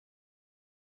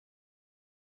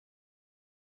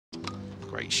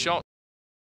 Great shot.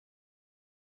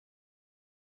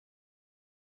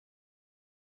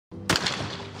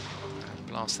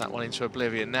 Blast that one into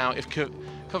oblivion. Now, if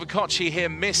Cartucce here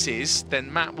misses,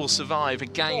 then Matt will survive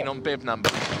again on bib number.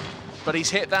 But he's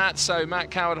hit that, so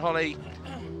Matt Coward-Holly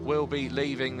will be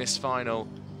leaving this final.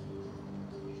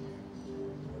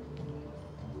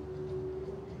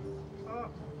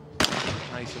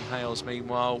 Nathan Hales,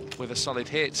 meanwhile, with a solid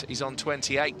hit. He's on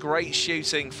 28. Great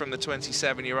shooting from the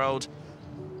 27-year-old.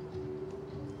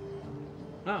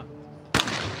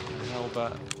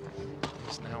 Albert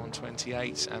is now on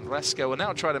 28, and Resca will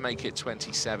now try to make it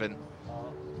 27.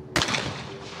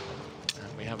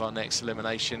 And we have our next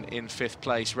elimination in 5th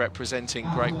place, representing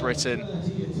Great Britain.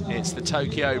 It's the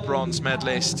Tokyo bronze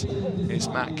medalist. It's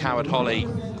Matt Coward-Holly,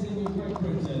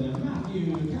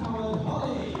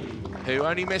 who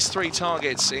only missed 3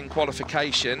 targets in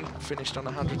qualification, finished on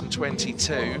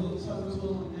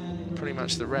 122. Pretty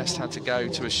much the rest had to go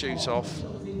to a shoot-off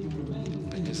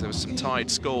because there was some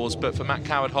tied scores. But for Matt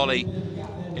Coward-Holly,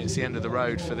 it's the end of the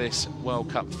road for this World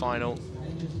Cup final,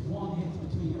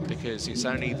 because it's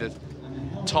only the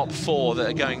top 4 that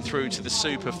are going through to the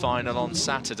super final on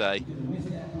Saturday.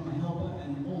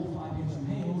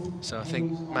 So I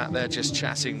think, Matt, they're just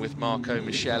chatting with Marco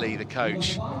Micheli, the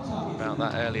coach, about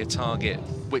that earlier target,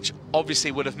 which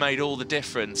obviously would have made all the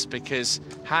difference, because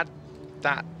had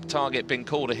that target been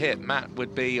called a hit, Matt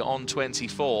would be on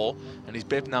 24 and his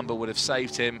bib number would have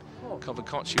saved him.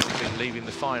 Capodicasa would have been leaving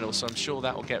the final, so I'm sure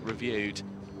that will get reviewed.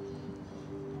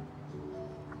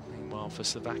 Meanwhile, for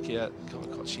Slovakia,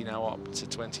 Capodicasa now up to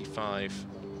 25.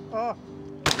 Oh.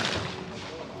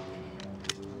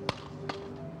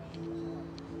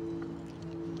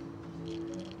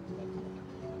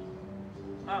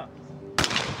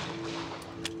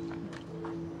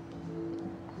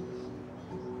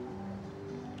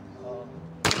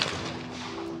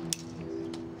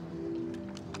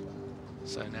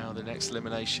 So now the next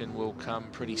elimination will come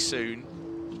pretty soon,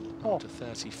 after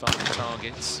 35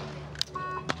 targets.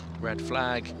 Red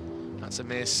flag, that's a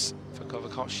miss for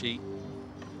Capodicasa.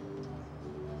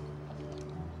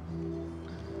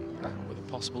 With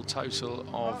a possible total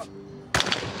of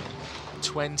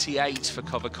 28 for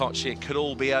Capodicasa. It could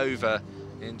all be over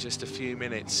in just a few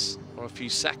minutes, or a few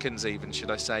seconds even,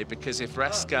 should I say, because if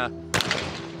Reska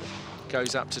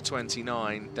goes up to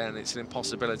 29, then it's an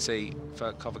impossibility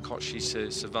for Capodicasa to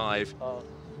survive.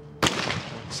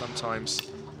 Sometimes,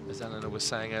 as Eleanor was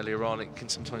saying earlier on, it can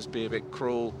sometimes be a bit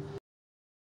cruel.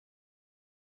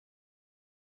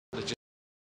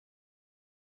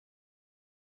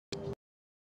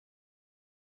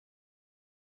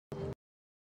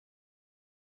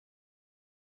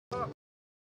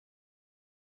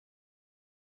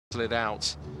 It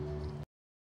out.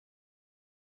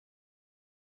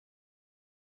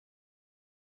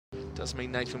 Doesn't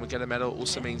mean Nathan will get a medal,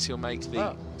 also means he'll make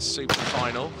the super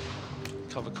final.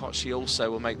 Capodicasa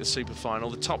also will make the super final.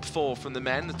 The top 4 from the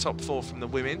men, the top 4 from the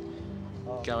women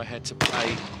go ahead to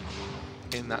play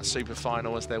in that super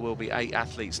final, as there will be 8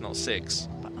 athletes, not 6.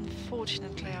 But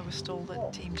unfortunately, I was told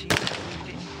that Team G will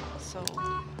win, so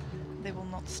they will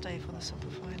not stay for the super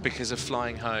final. Because of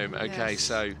flying home. Okay,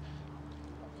 yes.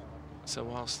 So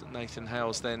whilst Nathan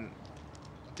Hales then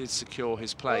did secure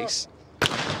his place,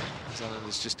 as Alan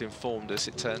has just informed us,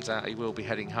 it turns out he will be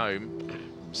heading home.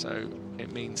 So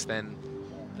it means then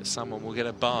that someone will get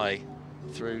a bye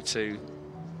through to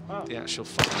the actual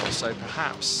final. So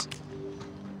perhaps,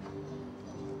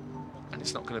 and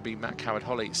it's not going to be Matt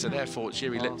Coward-Holly, so therefore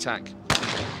Jiří Lipták,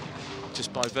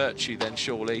 just by virtue then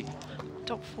surely.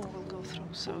 Top 4 will go through,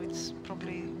 so it's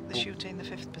probably the shooter in the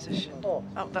 5th position. Oh,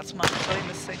 that's Matt, so in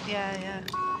the 6th. Yeah.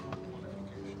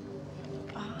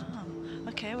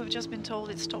 Okay, we've just been told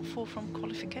it's top 4 from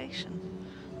qualification.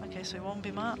 Okay, so it won't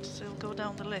be Matt, so he'll go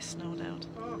down the list, no doubt.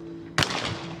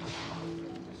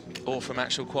 Or from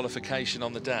actual qualification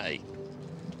on the day.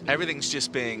 Everything's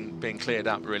just being cleared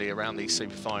up really around these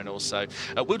super finals. So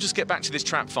we'll just get back to this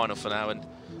trap final for now and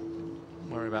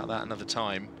worry about that another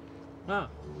time.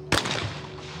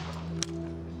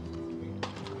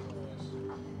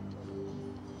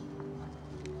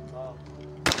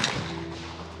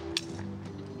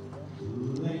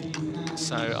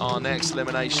 So our next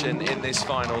elimination in this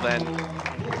final then.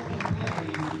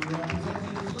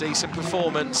 Decent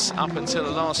performance up until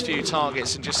the last few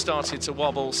targets and just started to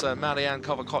wobble. So Marian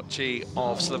Capodicasa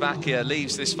of Slovakia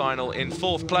leaves this final in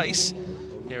 4th place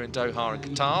here in Doha in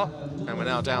Qatar. And we're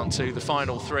now down to the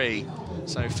final 3.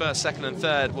 So 1st, 2nd and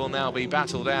 3rd will now be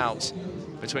battled out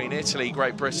between Italy,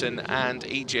 Great Britain and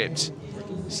Egypt.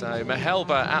 So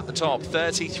Mehelba at the top,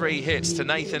 33 hits to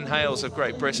Nathan Hales of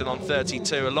Great Britain on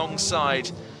 32, alongside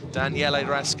Daniele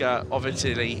Reska of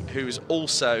Italy, who's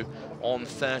also on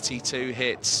 32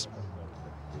 hits.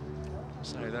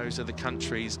 So those are the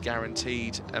countries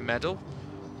guaranteed a medal,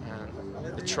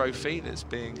 and the trophy that's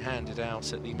being handed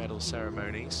out at the medal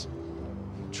ceremonies.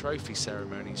 Trophy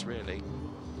ceremonies, really.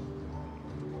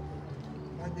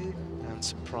 And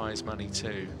some prize money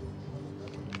too.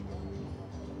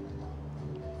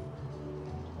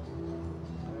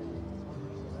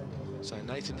 So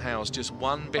Nathan Hales just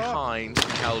one behind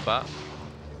Mehelba.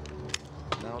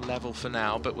 Now level for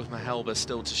now, but with Mehelba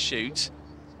still to shoot.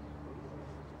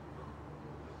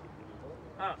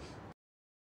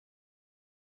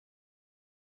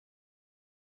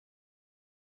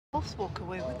 Both walk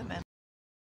away with the men.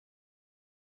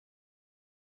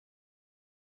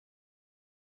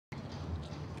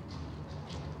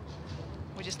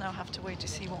 We just now have to wait to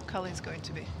see what colour it's going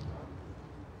to be.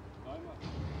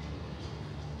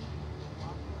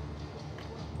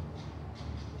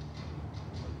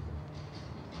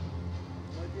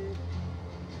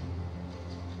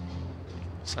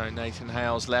 So Nathan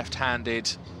Hales, left-handed,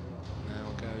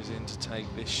 now goes in to take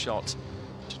this shot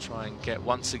to try and get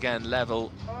once again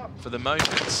level for the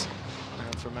moment.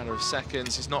 And for a matter of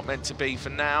seconds, it's not meant to be for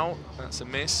now. That's a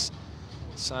miss.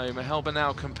 So Mehelba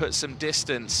now can put some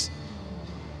distance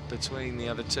between the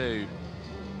other two.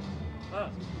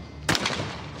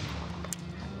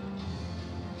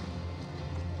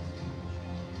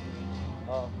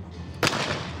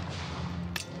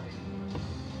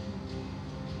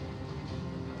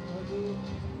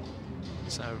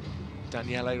 So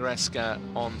Daniele Resca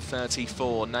on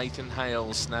 34. Nathan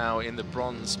Hales now in the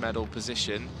bronze medal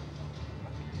position.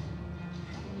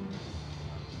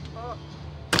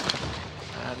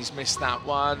 And he's missed that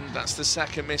one. That's the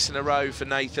second miss in a row for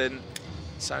Nathan.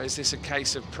 So is this a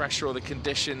case of pressure or the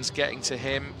conditions getting to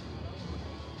him?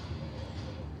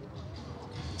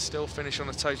 Still finish on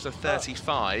a total of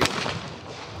 35.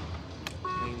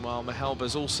 Meanwhile,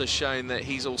 Mehelba's also shown that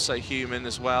he's also human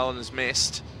as well and has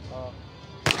missed.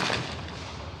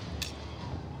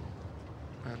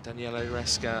 And Daniele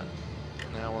Resca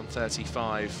now on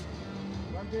 35.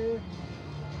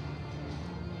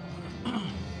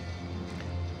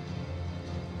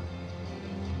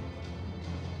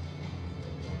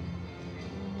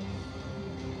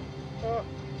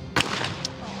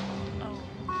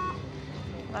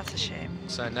 That's a shame.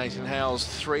 So Nathan Hales,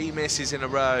 3 misses in a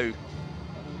row.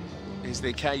 Is the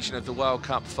occasion of the World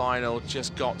Cup final.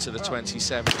 Just got to the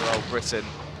 27-year-old Briton.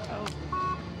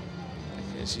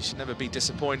 Because you should never be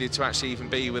disappointed to actually even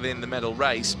be within the medal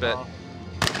race, but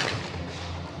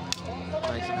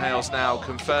Nathan Hales now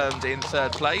confirmed in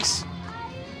 3rd place.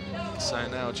 So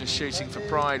now just shooting for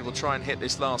pride. We'll try and hit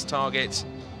this last target.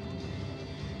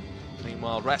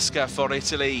 Meanwhile, Resca for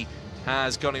Italy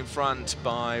has gone in front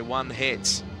by 1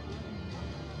 hit.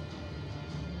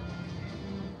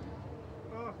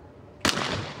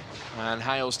 And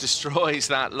Hales destroys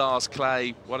that last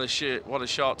clay. What a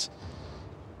shot.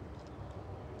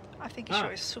 I think he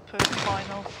shot a superb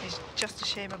final. It's just a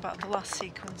shame about the last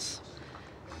sequence.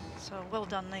 So well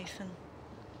done, Nathan.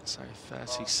 So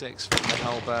 36 from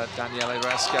Mehelba, Daniele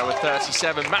Resca with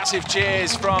 37. Massive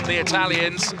cheers from the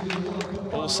Italians.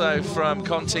 Also from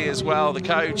Conti as well, the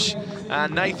coach.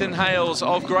 And Nathan Hales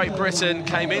of Great Britain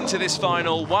came into this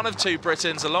final, one of 2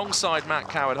 Britons alongside Matt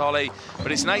Coward-Holly.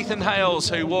 But it's Nathan Hales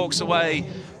who walks away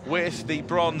with the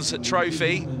bronze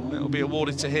trophy. That will be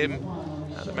awarded to him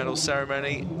at the medal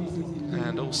ceremony.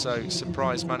 And also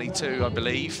surprise money too, I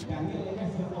believe.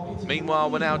 Meanwhile,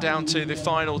 we're now down to the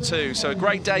final 2. So a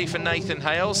great day for Nathan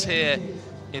Hales here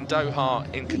in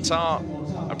Doha in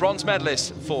Qatar. A bronze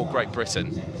medalist for Great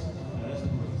Britain.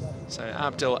 So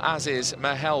Abdel Aziz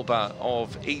Mehelba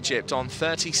of Egypt on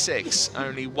 36,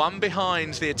 only 1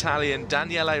 behind the Italian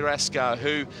Daniele Resca,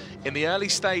 who in the early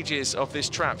stages of this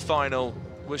trap final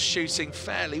was shooting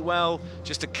fairly well,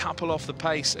 just a couple off the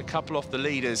pace, a couple off the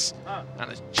leaders, and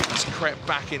has just crept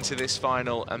back into this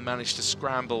final and managed to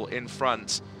scramble in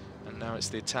front. And now it's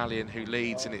the Italian who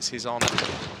leads, and it's his honour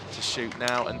to shoot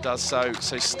now, and does so.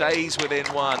 So stays within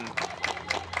 1.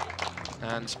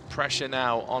 And pressure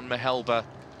now on Mehelba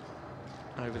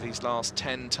over these last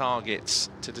 10 targets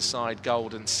to decide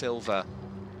gold and silver.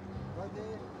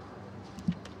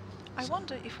 I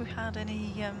wonder if we had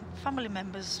any family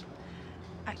members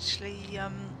actually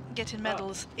getting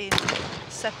medals in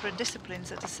separate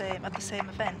disciplines at the same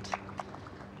event.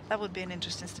 That would be an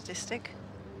interesting statistic.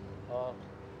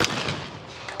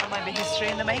 That might be history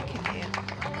in the making here.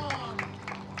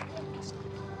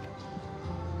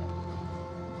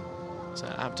 So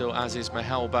Abdel Aziz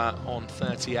Mehelba on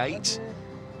 38.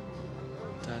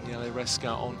 Daniele Resca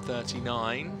on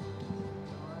 39.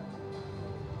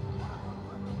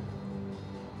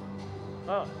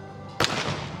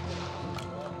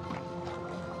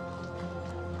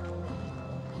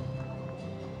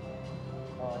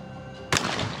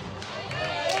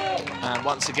 And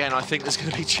once again, I think there's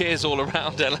going to be cheers all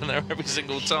around Eleanor every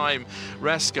single time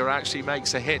Resca actually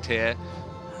makes a hit here.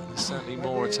 There's certainly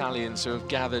more Italians who have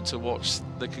gathered to watch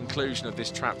the conclusion of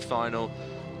this trap final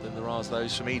than there are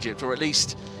those from Egypt, or at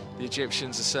least the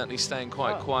Egyptians are certainly staying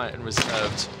quite quiet and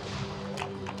reserved.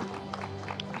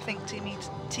 I think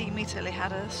Team Italy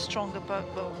had a stronger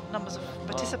numbers of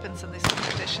participants in this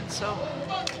competition, so...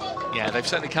 Yeah, they've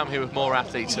certainly come here with more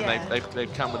athletes, and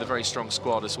they've come with a very strong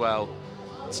squad as well.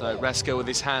 So Resca with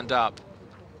his hand up.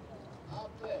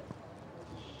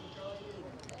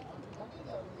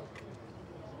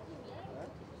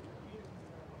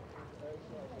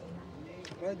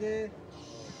 Ready?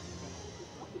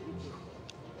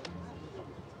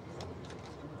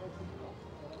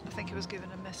 I think he was given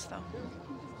a miss, though.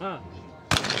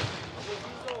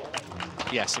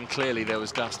 Yes, and clearly there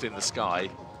was dust in the sky,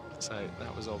 so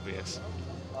that was obvious.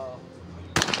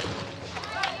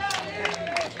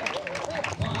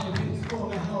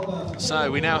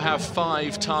 So we now have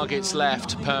 5 targets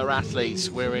left per athlete.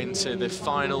 We're into the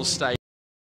final stage.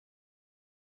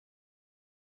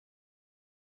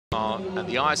 At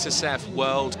the ISSF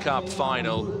World Cup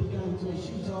final.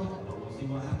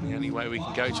 The only way we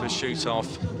can go to a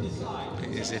shoot-off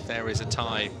is if there is a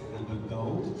tie.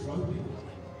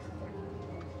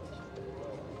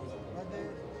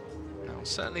 Now,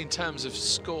 certainly in terms of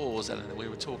scores, Eleanor, we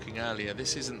were talking earlier,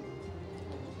 this isn't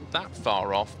that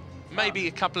far off. Maybe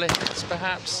a couple of hits,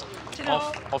 perhaps,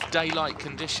 of daylight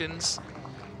conditions.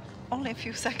 Only a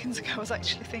few seconds ago, I was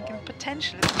actually thinking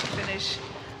potentially we could finish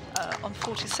on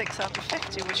 46 out of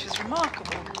 50, which is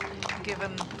remarkable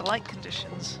given the light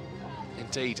conditions.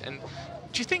 Indeed. And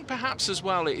do you think perhaps as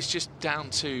well it's just down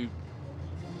to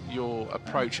your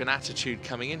approach and attitude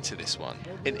coming into this one?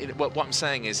 What I'm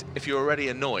saying is, if you're already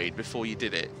annoyed before you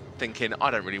did it, thinking, I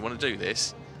don't really want to do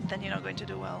this, then you're not going to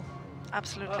do well.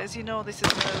 Absolutely. As you know, this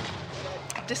is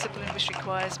a discipline which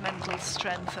requires mental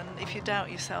strength, and if you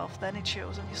doubt yourself, then it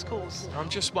shows on your scores. I'm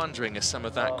just wondering if some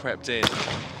of that crept in.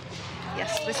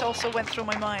 Yes, this also went through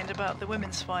my mind about the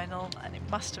women's final, and it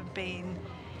must have been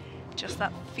just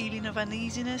that feeling of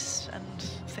uneasiness and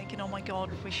thinking, oh my God,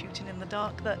 we're shooting in the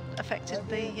dark, that affected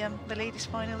the ladies'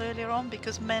 final earlier on,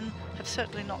 because men have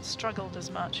certainly not struggled as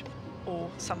much, or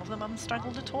some of them haven't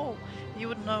struggled at all. You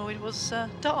wouldn't know it was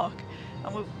dark,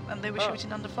 and they were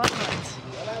shooting under floodlights.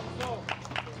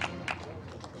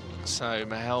 So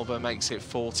Mehelba makes it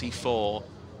 44.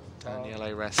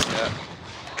 Daniele Resca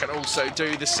can also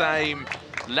do the same.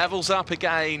 Levels up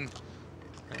again.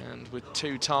 And with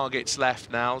 2 targets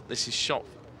left now, this is shot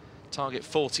target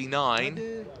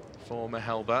 49 for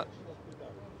Mehelba.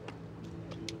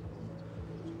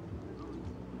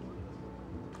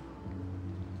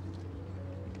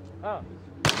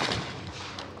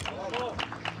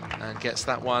 And gets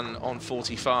that one on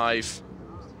 45.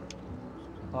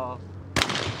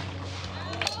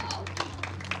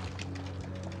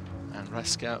 And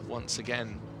Resca once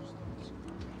again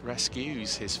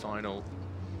rescues his final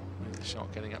with the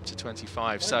shot getting up to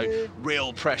 25. So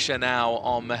real pressure now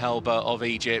on Mehelba of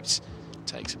Egypt.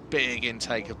 Takes a big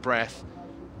intake of breath,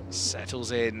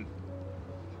 settles in.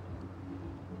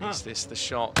 Is this the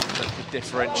shot that could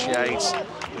differentiate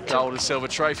the gold and silver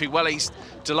trophy? Well, he's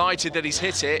delighted that he's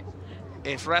hit it.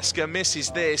 If Resca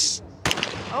misses this,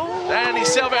 then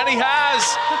he's silver, and he has!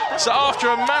 So after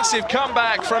a massive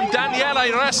comeback from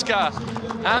Daniele Resca,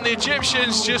 and the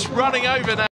Egyptians just running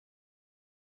over now.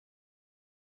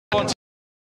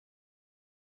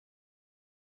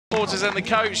 Supporters and the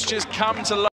coach just come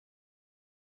to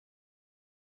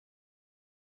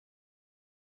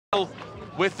life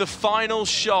with the final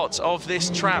shot of this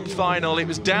trap final. It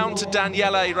was down to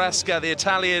Daniele Resca, the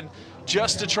Italian,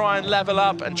 just to try and level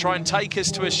up and try and take us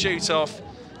to a shoot-off.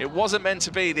 It wasn't meant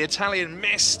to be. The Italian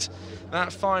missed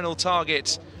that final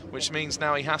target, which means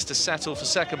now he has to settle for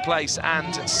second place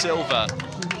and silver.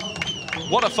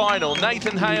 What a final.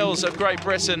 Nathan Hales of Great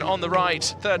Britain on the right,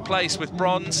 third place with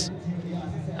bronze.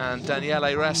 And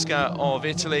Daniele Resca of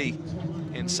Italy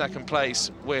in second place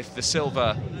with the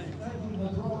silver.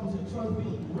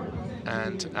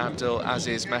 And Abdul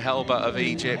Aziz Mehelba of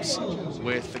Egypt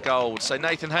with the gold. So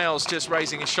Nathan Hales just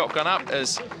raising his shotgun up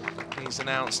as he's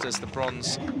announced as the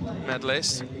bronze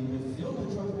medalist.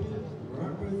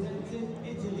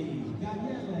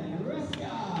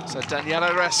 So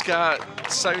Daniele Resca,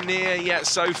 so near yet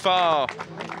so far.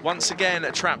 Once again,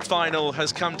 a trap final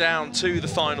has come down to the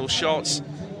final shots,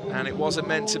 and it wasn't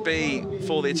meant to be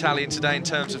for the Italian today in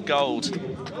terms of gold.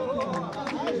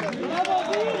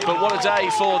 But what a day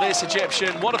for this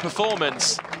Egyptian, what a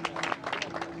performance.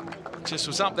 Just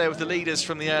was up there with the leaders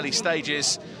from the early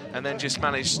stages and then just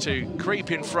managed to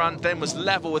creep in front, then was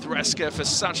level with Resca for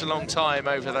such a long time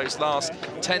over those last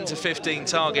 10 to 15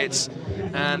 targets,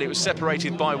 and it was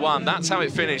separated by 1. That's how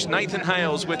it finished. Nathan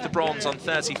Hales with the bronze on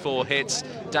 34 hits,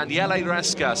 Daniele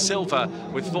Resca silver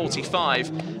with 45,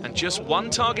 and just 1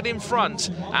 target in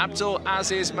front, Abdul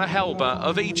Aziz Mehelba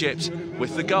of Egypt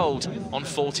with the gold on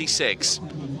 46.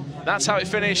 That's how it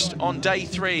finished on day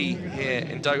 3 here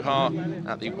in Doha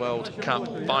at the World Cup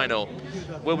final.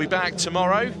 We'll be back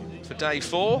tomorrow for day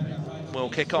 4. We'll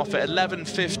kick off at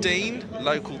 11:15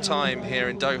 local time here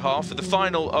in Doha for the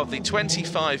final of the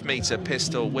 25-metre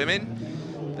pistol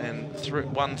women. Then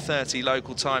 1:30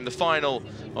 local time, the final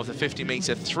of the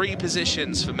 50-metre 3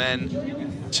 positions for men.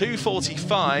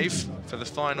 2:45 for the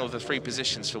final of the 3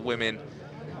 positions for women.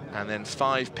 And then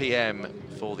 5 p.m.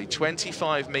 for the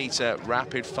 25-metre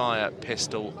rapid-fire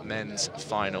pistol men's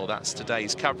final. That's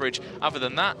today's coverage. Other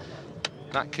than that,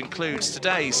 that concludes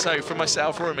today. So from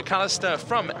myself, Rory McAllister,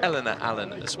 from Eleanor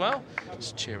Allen as well,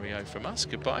 it's cheerio from us.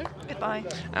 Goodbye. Goodbye.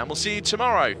 And we'll see you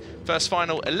tomorrow. First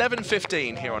final,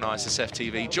 11:15 here on ISSF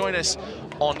TV. Join us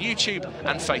on YouTube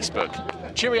and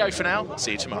Facebook. Cheerio for now.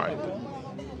 See you tomorrow.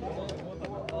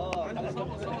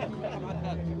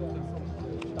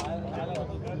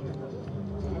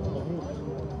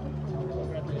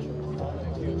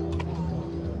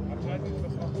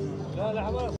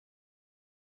 انا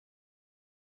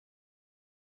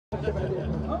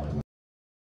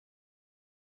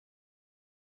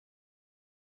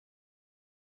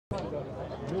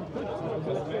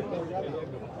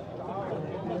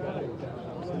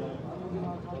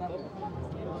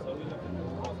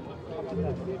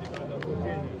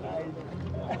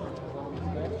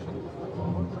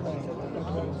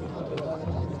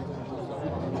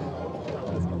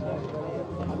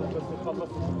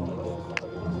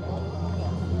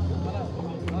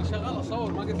شغال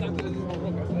اصور ما قلت عبد العزيز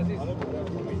مبروك عبد العزيز.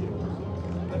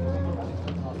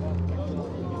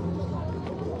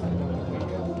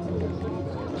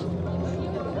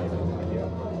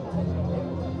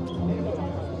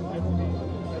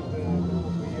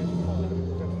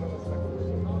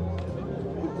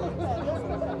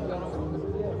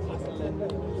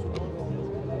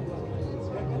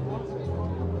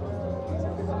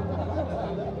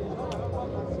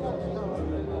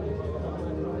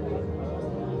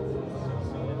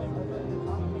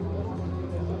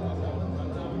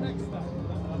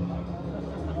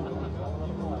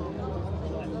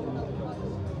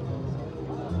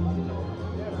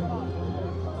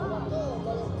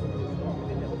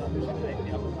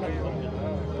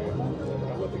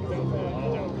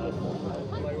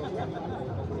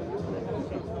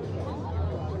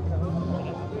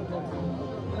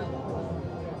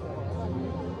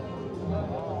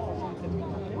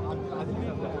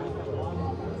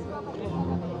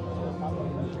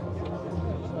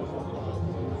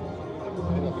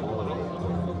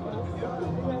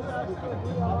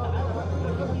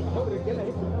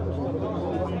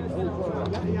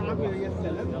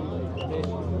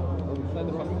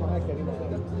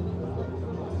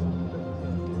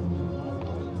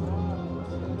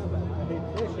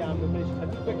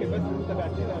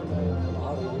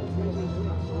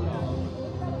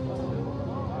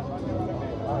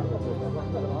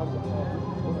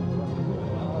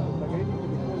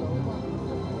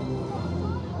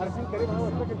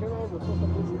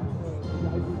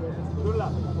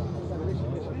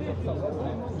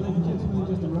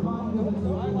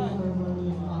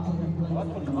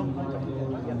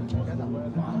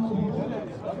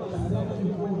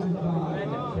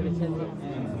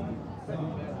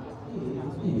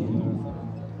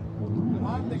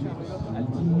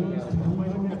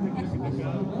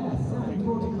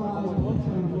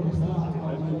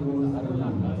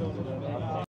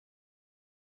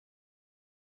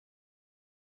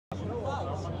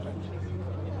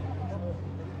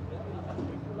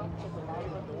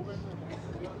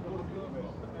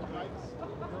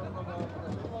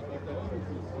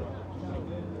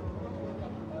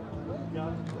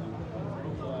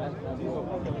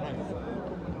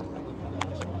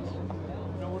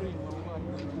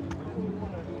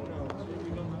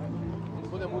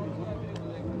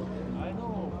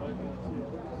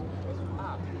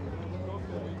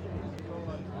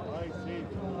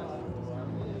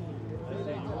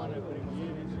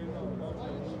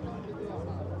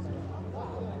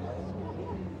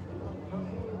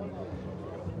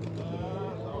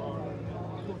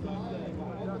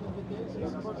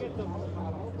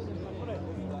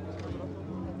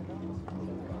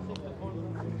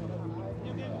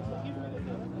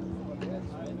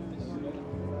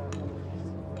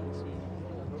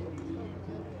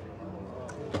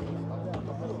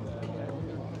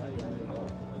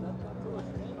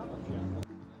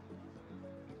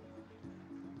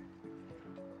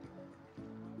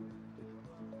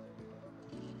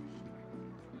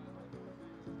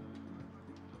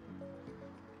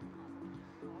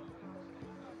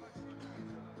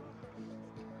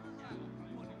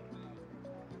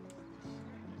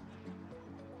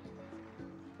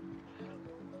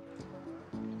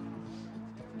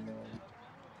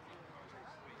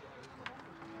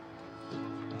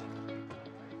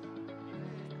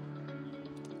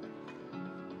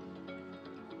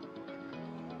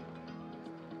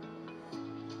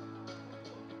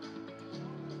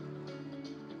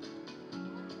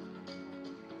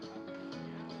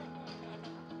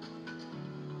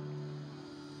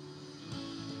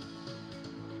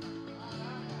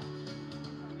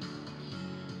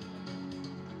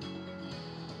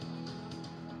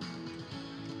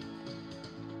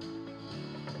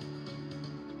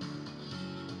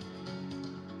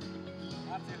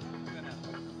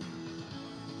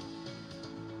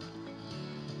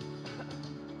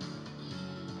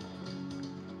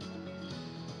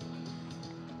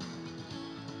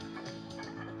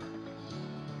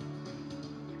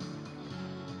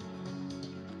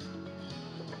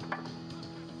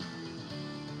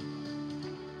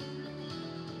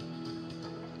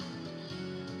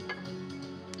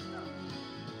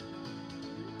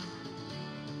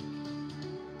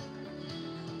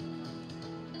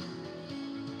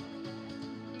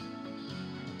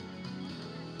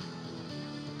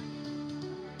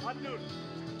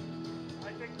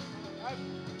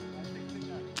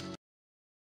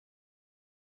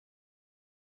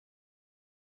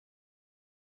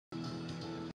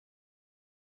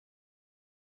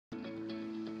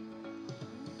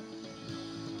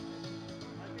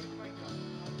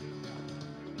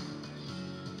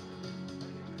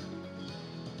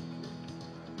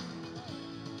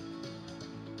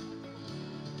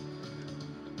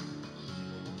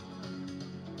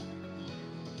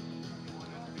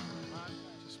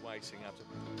 Waiting after.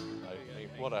 I mean,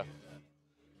 what a.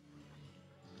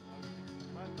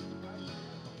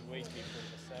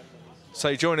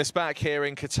 So join us back here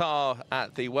in Qatar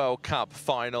at the World Cup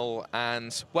final,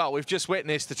 and well, we've just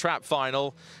witnessed the trap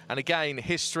final, and again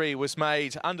history was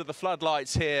made under the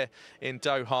floodlights here in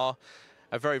Doha.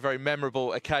 A very, very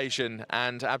memorable occasion.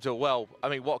 And Abdul, well, I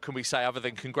mean, what can we say other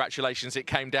than congratulations? It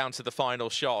came down to the final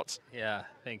shot. Yeah,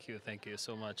 thank you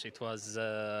so much. It was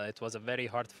a very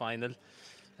hard final.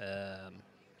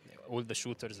 All the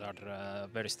shooters are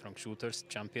very strong shooters,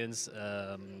 champions.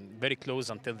 Very close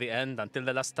until the end, until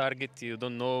the last target. You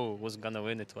don't know who's gonna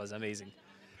win. It was amazing.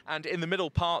 And in the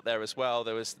middle part there as well,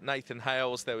 there was Nathan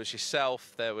Hales, there was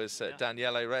yourself, there was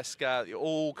Daniele Resca,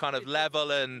 all kind of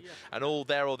level and all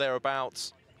there or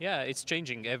thereabouts. Yeah, it's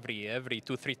changing every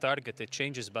 2-3 target. It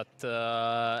changes, but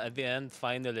at the end,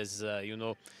 final is you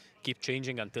know, keep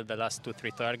changing until the last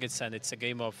 2-3 targets, and it's a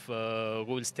game of who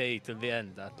will stay till the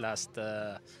end. At last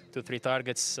 2-3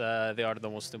 targets, they are the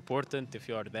most important. If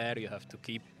you are there, you have to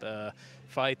keep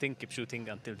fighting, keep shooting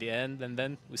until the end, and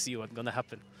then we see what's gonna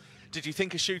happen. Did you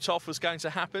think a shoot-off was going to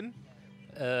happen?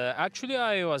 Actually,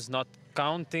 I was not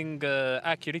counting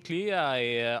accurately.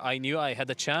 I knew I had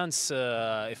a chance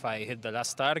if I hit the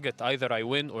last target, either I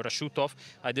win or a shoot-off.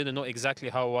 I didn't know exactly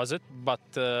how was it, but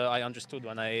I understood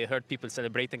when I heard people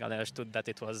celebrating, and I understood that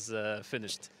it was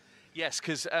finished. Yes,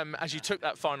 because as you took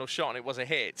that final shot and it was a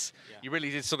hit, you really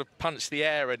did sort of punch the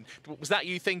air. And was that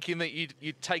you thinking that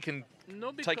you'd taken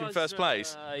first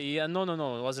place? Yeah, no,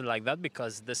 it wasn't like that,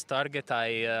 because this target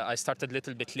I started a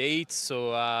little bit late,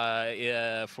 so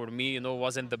yeah, for me, you know,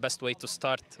 wasn't the best way to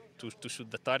start to shoot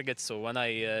the target. So when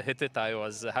I hit it, I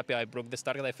was happy I broke this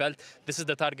target. I felt this is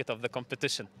the target of the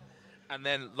competition. And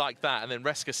then like that, and then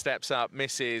Resca steps up,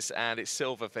 misses, and it's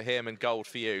silver for him and gold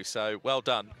for you. So well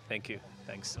done. Thank you.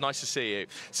 Thanks. Nice to see you.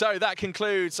 So that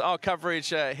concludes our coverage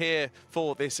here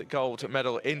for this gold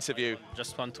medal interview.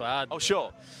 Just want to add. Oh,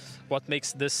 sure. What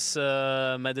makes this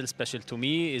medal special to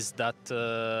me is that,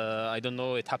 I don't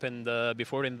know, it happened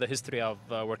before in the history of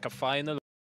World Cup final.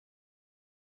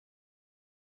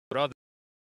 Rather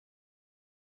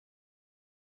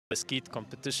a skeet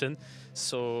competition,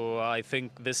 so I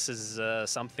think this is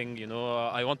something, you know,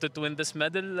 I wanted to win this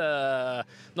medal,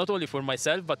 not only for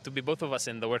myself, but to be both of us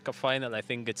in the World Cup final. I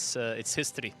think it's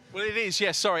history. Well, it is,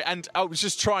 yes, sorry, and I was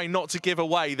just trying not to give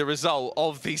away the result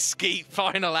of the skeet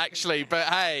final, actually, but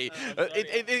hey,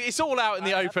 it's all out in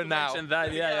the open now.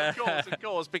 That, yeah. Of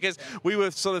course, because we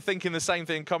were sort of thinking the same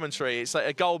thing in commentary. It's like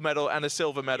a gold medal and a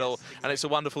silver medal, yes, exactly. And it's a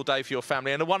wonderful day for your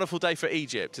family and a wonderful day for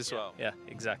Egypt as well. Yeah,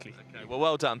 exactly. Okay,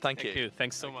 well done. Thank you.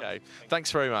 Thanks so much. Thanks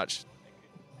very much.